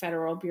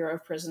Federal Bureau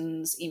of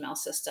Prisons email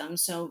system.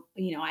 So,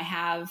 I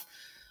have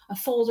a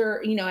folder,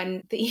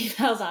 and the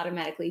emails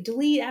automatically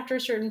delete after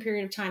a certain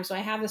period of time. So I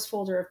have this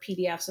folder of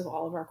PDFs of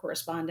all of our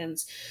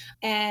correspondence.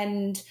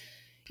 And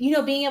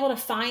being able to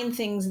find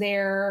things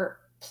there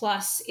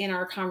plus in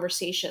our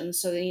conversations.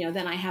 So,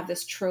 then I have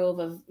this trove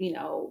of,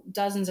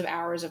 dozens of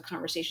hours of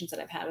conversations that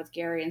I've had with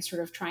Gary and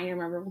sort of trying to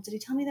remember, well, did he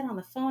tell me that on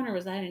the phone or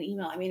was that in an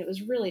email? I mean, it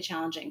was really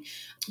challenging.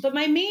 But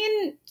my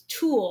main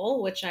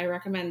tool, which I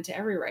recommend to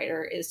every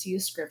writer, is to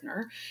use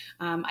Scrivener.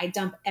 I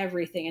dump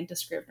everything into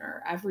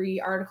Scrivener.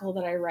 Every article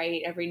that I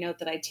write, every note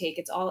that I take,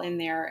 it's all in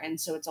there. And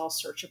so it's all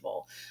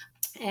searchable.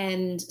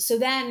 And so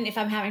then if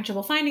I'm having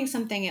trouble finding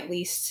something, at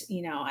least,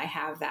 I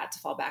have that to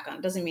fall back on.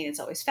 It doesn't mean it's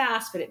always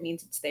fast, but it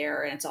means it's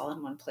there and it's all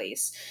in one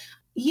place.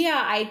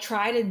 Yeah, I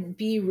try to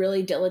be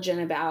really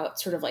diligent about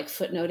sort of like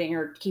footnoting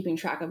or keeping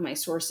track of my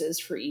sources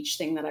for each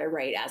thing that I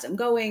write as I'm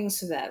going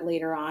so that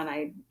later on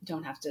I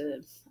don't have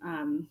to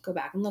go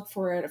back and look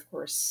for it. Of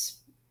course,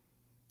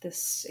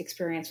 this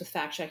experience with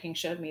fact checking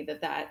showed me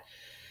that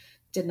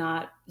did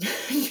not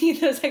meet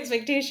those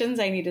expectations.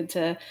 I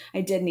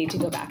did need to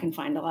go back and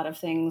find a lot of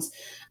things.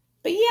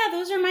 But yeah,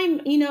 those are my,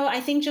 I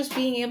think just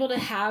being able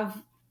to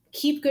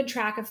keep good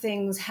track of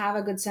things, have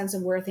a good sense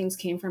of where things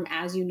came from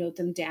as you note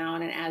them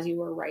down and as you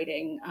were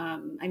writing.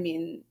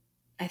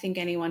 I think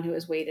anyone who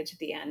has waited to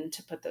the end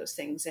to put those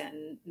things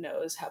in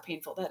knows how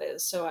painful that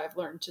is. So I've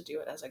learned to do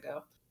it as I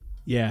go.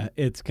 Yeah,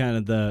 it's kind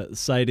of the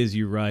cite as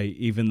you write,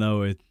 even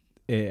though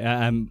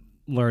I'm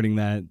learning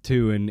that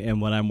too,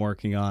 and what I'm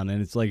working on,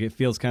 and it's like it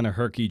feels kind of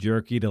herky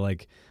jerky to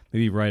like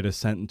maybe write a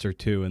sentence or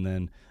two and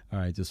then all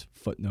right, just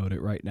footnote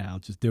it right now,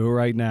 just do it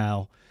right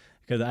now,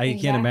 because I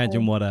can't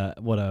imagine what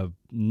a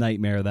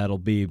nightmare that'll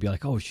be. Be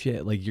like, oh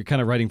shit, like you're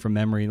kind of writing from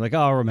memory, like,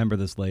 oh, I'll remember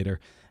this later,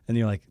 and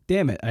you're like,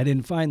 damn it, I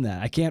didn't find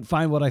that, I can't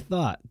find what I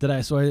thought. Did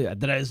I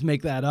just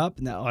make that up?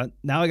 Now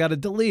I got to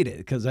delete it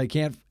because I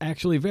can't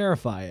actually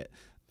verify it.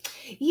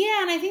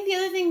 Yeah, and I think the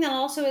other thing that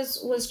also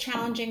was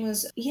challenging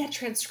was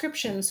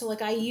transcription. So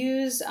like I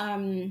use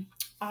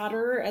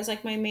Otter as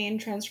like my main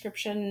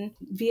transcription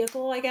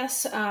vehicle, I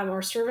guess,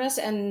 or service.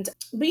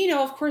 But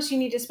of course you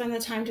need to spend the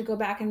time to go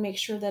back and make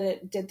sure that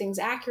it did things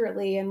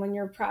accurately. And when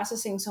you're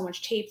processing so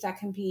much tape, that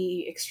can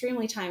be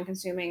extremely time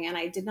consuming. And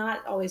I did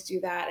not always do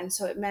that. And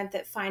so it meant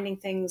that finding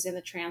things in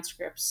the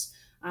transcripts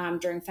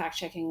during fact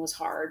checking was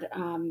hard.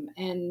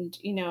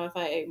 If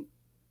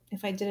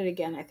I did it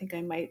again, I think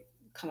I might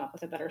come up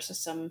with a better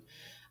system,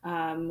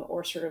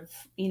 or sort of,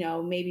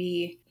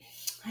 maybe,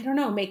 I don't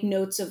know, make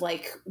notes of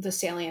like the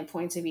salient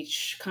points of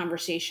each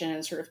conversation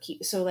and sort of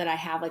keep so that I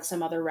have like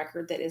some other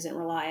record that isn't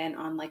reliant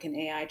on like an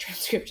AI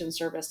transcription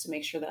service to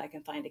make sure that I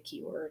can find a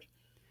keyword.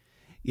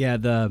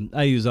 Yeah,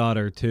 I use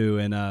Otter too,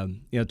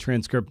 and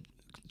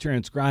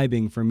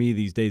transcribing for me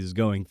these days is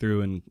going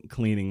through and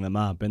cleaning them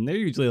up, and they're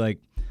usually like,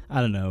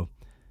 I don't know,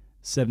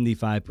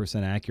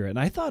 75% accurate. And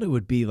I thought it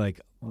would be like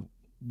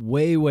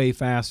way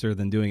faster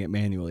than doing it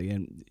manually.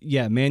 And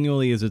yeah,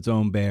 manually is its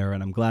own bear,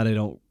 and I'm glad I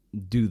don't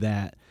do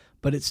that.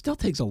 But it still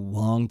takes a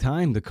long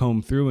time to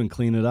comb through and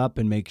clean it up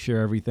and make sure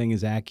everything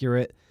is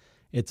accurate.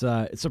 It's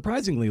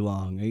surprisingly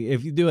long.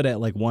 If you do it at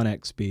like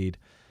 1x speed,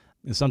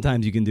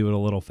 sometimes you can do it a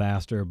little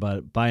faster,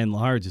 but by and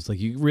large, it's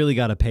like you really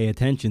got to pay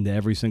attention to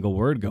every single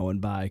word going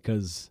by,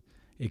 because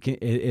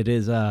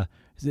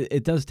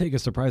it does take a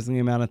surprising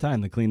amount of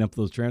time to clean up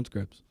those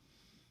transcripts.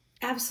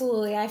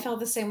 Absolutely. I felt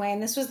the same way.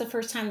 And this was the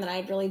first time that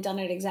I'd really done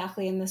it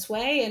exactly in this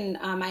way. And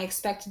I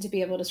expected to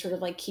be able to sort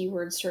of like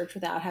keyword search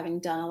without having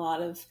done a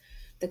lot of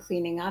the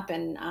cleaning up.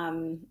 And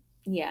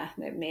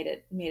it made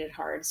it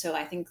hard. So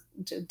I think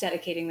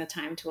dedicating the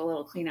time to a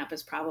little cleanup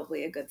is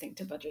probably a good thing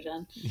to budget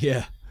in.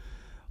 Yeah.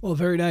 Well,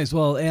 very nice.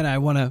 Well, Anna, I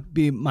want to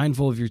be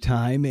mindful of your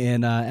time.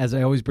 And as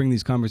I always bring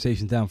these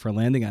conversations down for a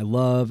landing, I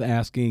love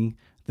asking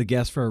the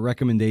guest for a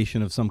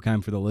recommendation of some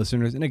kind for the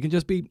listeners. And it can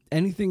just be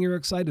anything you're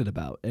excited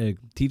about, a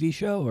TV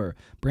show or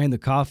brand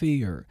of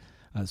coffee or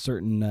a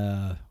certain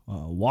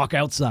walk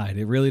outside.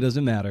 It really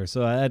doesn't matter.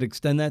 So I'd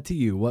extend that to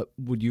you. What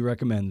would you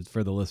recommend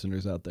for the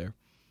listeners out there?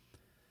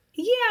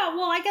 Yeah,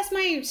 well, I guess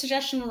my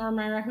suggestion or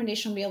my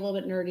recommendation will be a little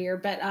bit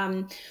nerdier, but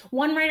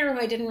one writer who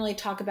I didn't really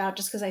talk about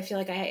just because I feel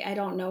like I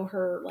don't know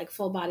her like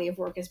full body of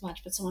work as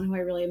much, but someone who I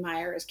really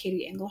admire is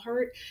Katie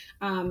Engelhart.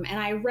 And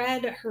I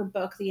read her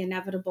book, The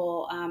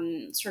Inevitable,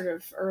 sort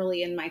of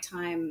early in my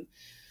time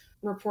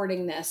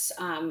reporting this,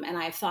 and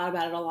I've thought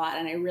about it a lot,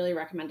 and I really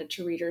recommend it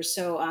to readers.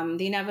 So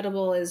The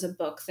Inevitable is a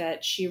book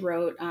that she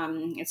wrote.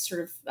 It's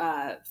sort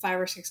of 5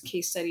 or 6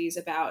 case studies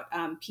about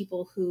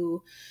people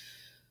who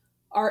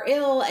are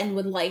ill and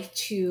would like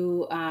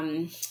to,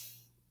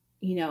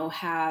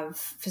 have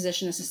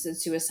physician-assisted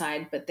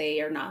suicide, but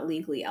they are not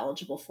legally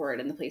eligible for it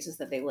in the places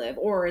that they live,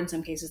 or in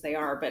some cases they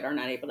are, but are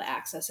not able to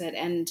access it.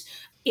 And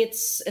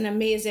it's an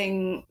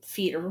amazing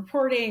feat of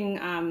reporting.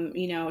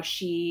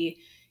 She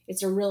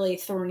it's a really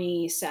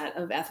thorny set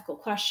of ethical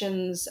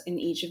questions in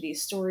each of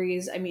these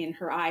stories. I mean,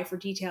 her eye for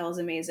detail is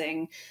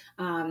amazing.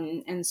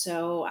 And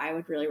so I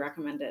would really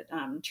recommend it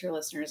to your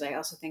listeners. I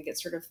also think it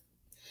sort of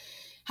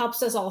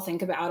helps us all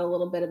think about a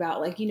little bit about,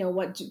 like,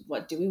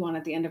 what do we want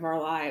at the end of our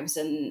lives,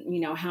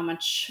 and how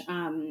much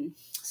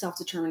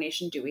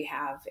self-determination do we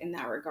have in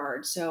that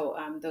regard. So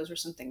those were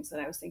some things that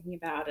I was thinking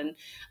about. And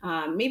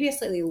maybe a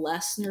slightly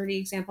less nerdy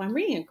example, I'm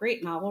reading a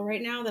great novel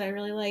right now that I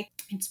really like.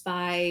 It's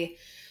by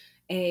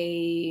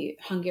a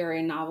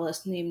Hungarian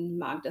novelist named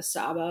Magda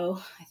Sabo.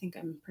 I think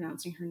I'm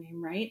pronouncing her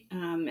name right.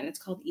 And it's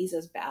called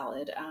Isa's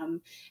Ballad.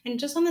 And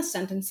just on the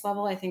sentence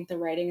level, I think the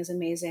writing is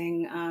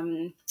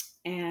amazing.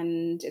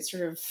 And it's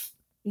sort of,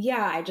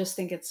 I just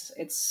think it's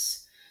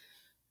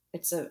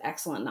an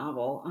excellent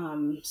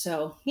novel.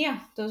 So yeah,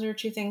 those are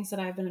two things that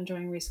I've been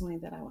enjoying recently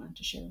that I wanted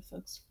to share with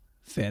folks.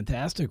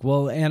 Fantastic.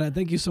 Well, Anna,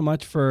 thank you so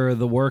much for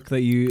the work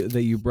that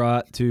you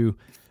brought to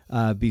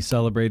be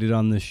celebrated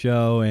on this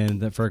show,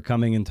 and for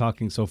coming and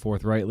talking so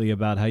forthrightly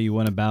about how you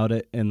went about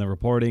it and the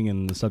reporting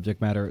and the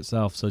subject matter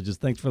itself. So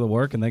just thanks for the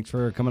work, and thanks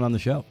for coming on the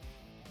show.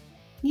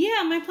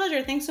 Yeah, my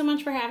pleasure. Thanks so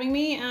much for having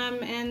me.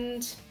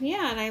 And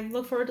I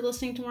look forward to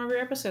listening to more of your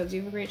episodes. You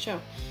have a great show.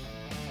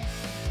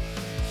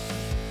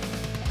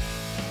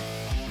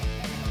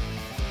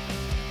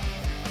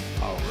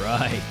 All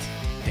right.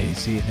 Hey,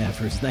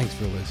 CNFers, thanks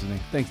for listening.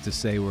 Thanks to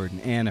Sayward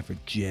and Anna for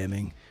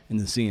jamming in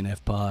the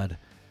CNF Pod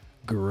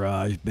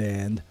Garage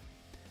Band.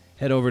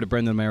 Head over to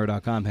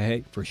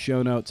BrendanOmero.com for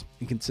show notes,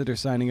 and consider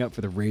signing up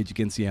for the Rage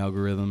Against the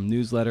Algorithm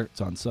newsletter.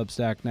 It's on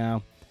Substack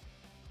now.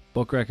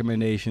 Book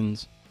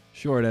recommendations,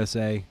 short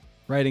essay,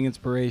 writing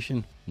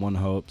inspiration, one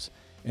hopes,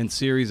 and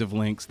series of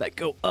links that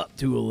go up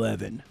to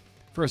 11.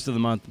 First of the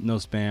month, no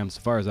spam. So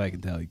far as I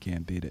can tell, you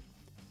can't beat it.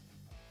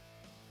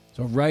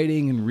 So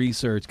writing and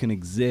research can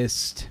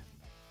exist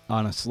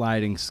on a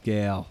sliding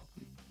scale.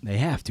 They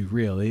have to,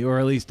 really, or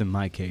at least in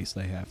my case,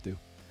 they have to.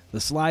 The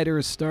slider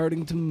is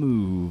starting to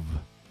move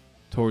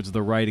towards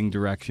the writing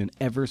direction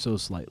ever so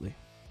slightly.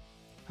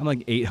 I'm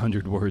like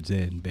 800 words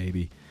in,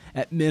 baby.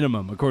 At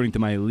minimum, according to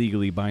my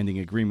legally binding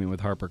agreement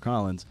with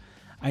HarperCollins,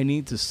 I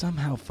need to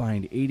somehow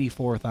find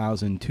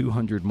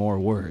 84,200 more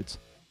words.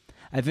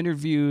 I've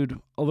interviewed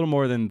a little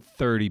more than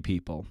 30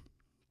 people,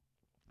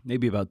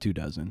 maybe about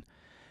 24.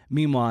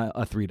 Meanwhile,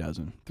 3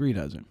 dozen.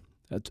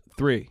 That's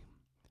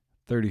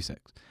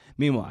 36.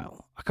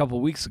 Meanwhile, a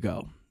couple weeks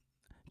ago,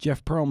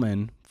 Jeff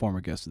Pearlman,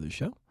 former guest of the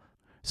show,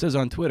 says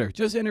on Twitter,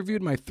 just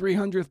interviewed my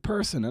 300th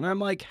person. And I'm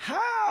like,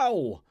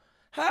 how?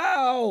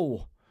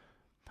 I'll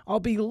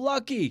be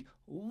lucky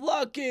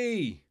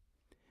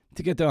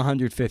to get to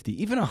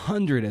 150, even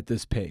 100 at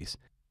this pace,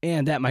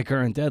 and at my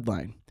current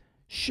deadline.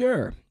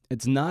 Sure,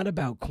 it's not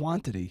about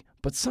quantity,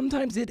 but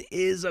sometimes it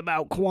is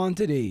about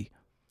quantity.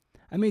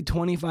 I made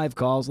 25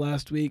 calls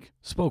last week,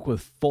 spoke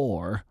with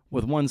 4,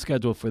 with 1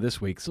 scheduled for this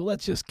week, so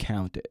let's just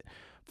count it.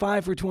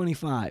 5 for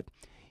 25.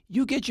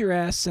 You get your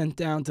ass sent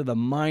down to the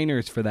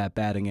minors for that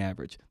batting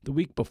average. The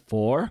week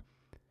before,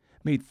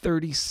 made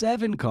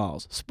 37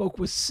 calls, spoke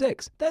with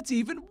 6. That's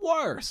even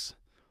worse.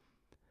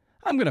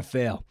 I'm going to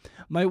fail.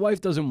 My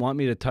wife doesn't want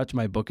me to touch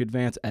my book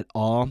advance at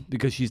all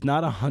because she's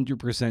not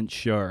 100%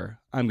 sure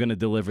I'm going to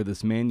deliver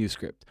this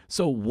manuscript.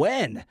 So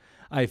when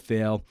I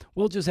fail,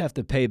 we'll just have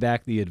to pay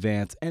back the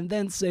advance and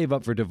then save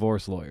up for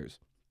divorce lawyers.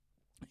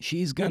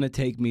 She's going to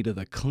take me to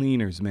the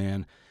cleaners,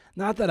 man.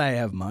 Not that I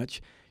have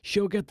much.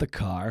 She'll get the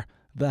car,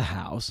 the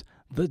house,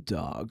 the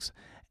dogs,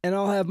 and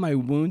I'll have my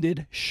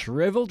wounded,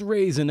 shriveled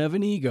raisin of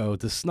an ego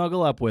to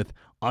snuggle up with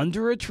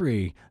under a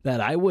tree that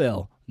I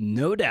will,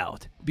 no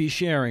doubt, be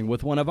sharing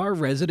with one of our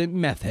resident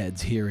meth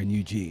heads here in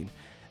Eugene.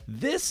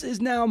 This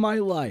is now my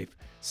life.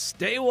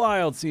 Stay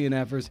wild,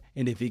 CNFers,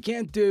 and if you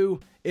can't do,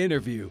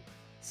 interview.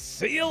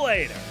 See you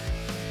later.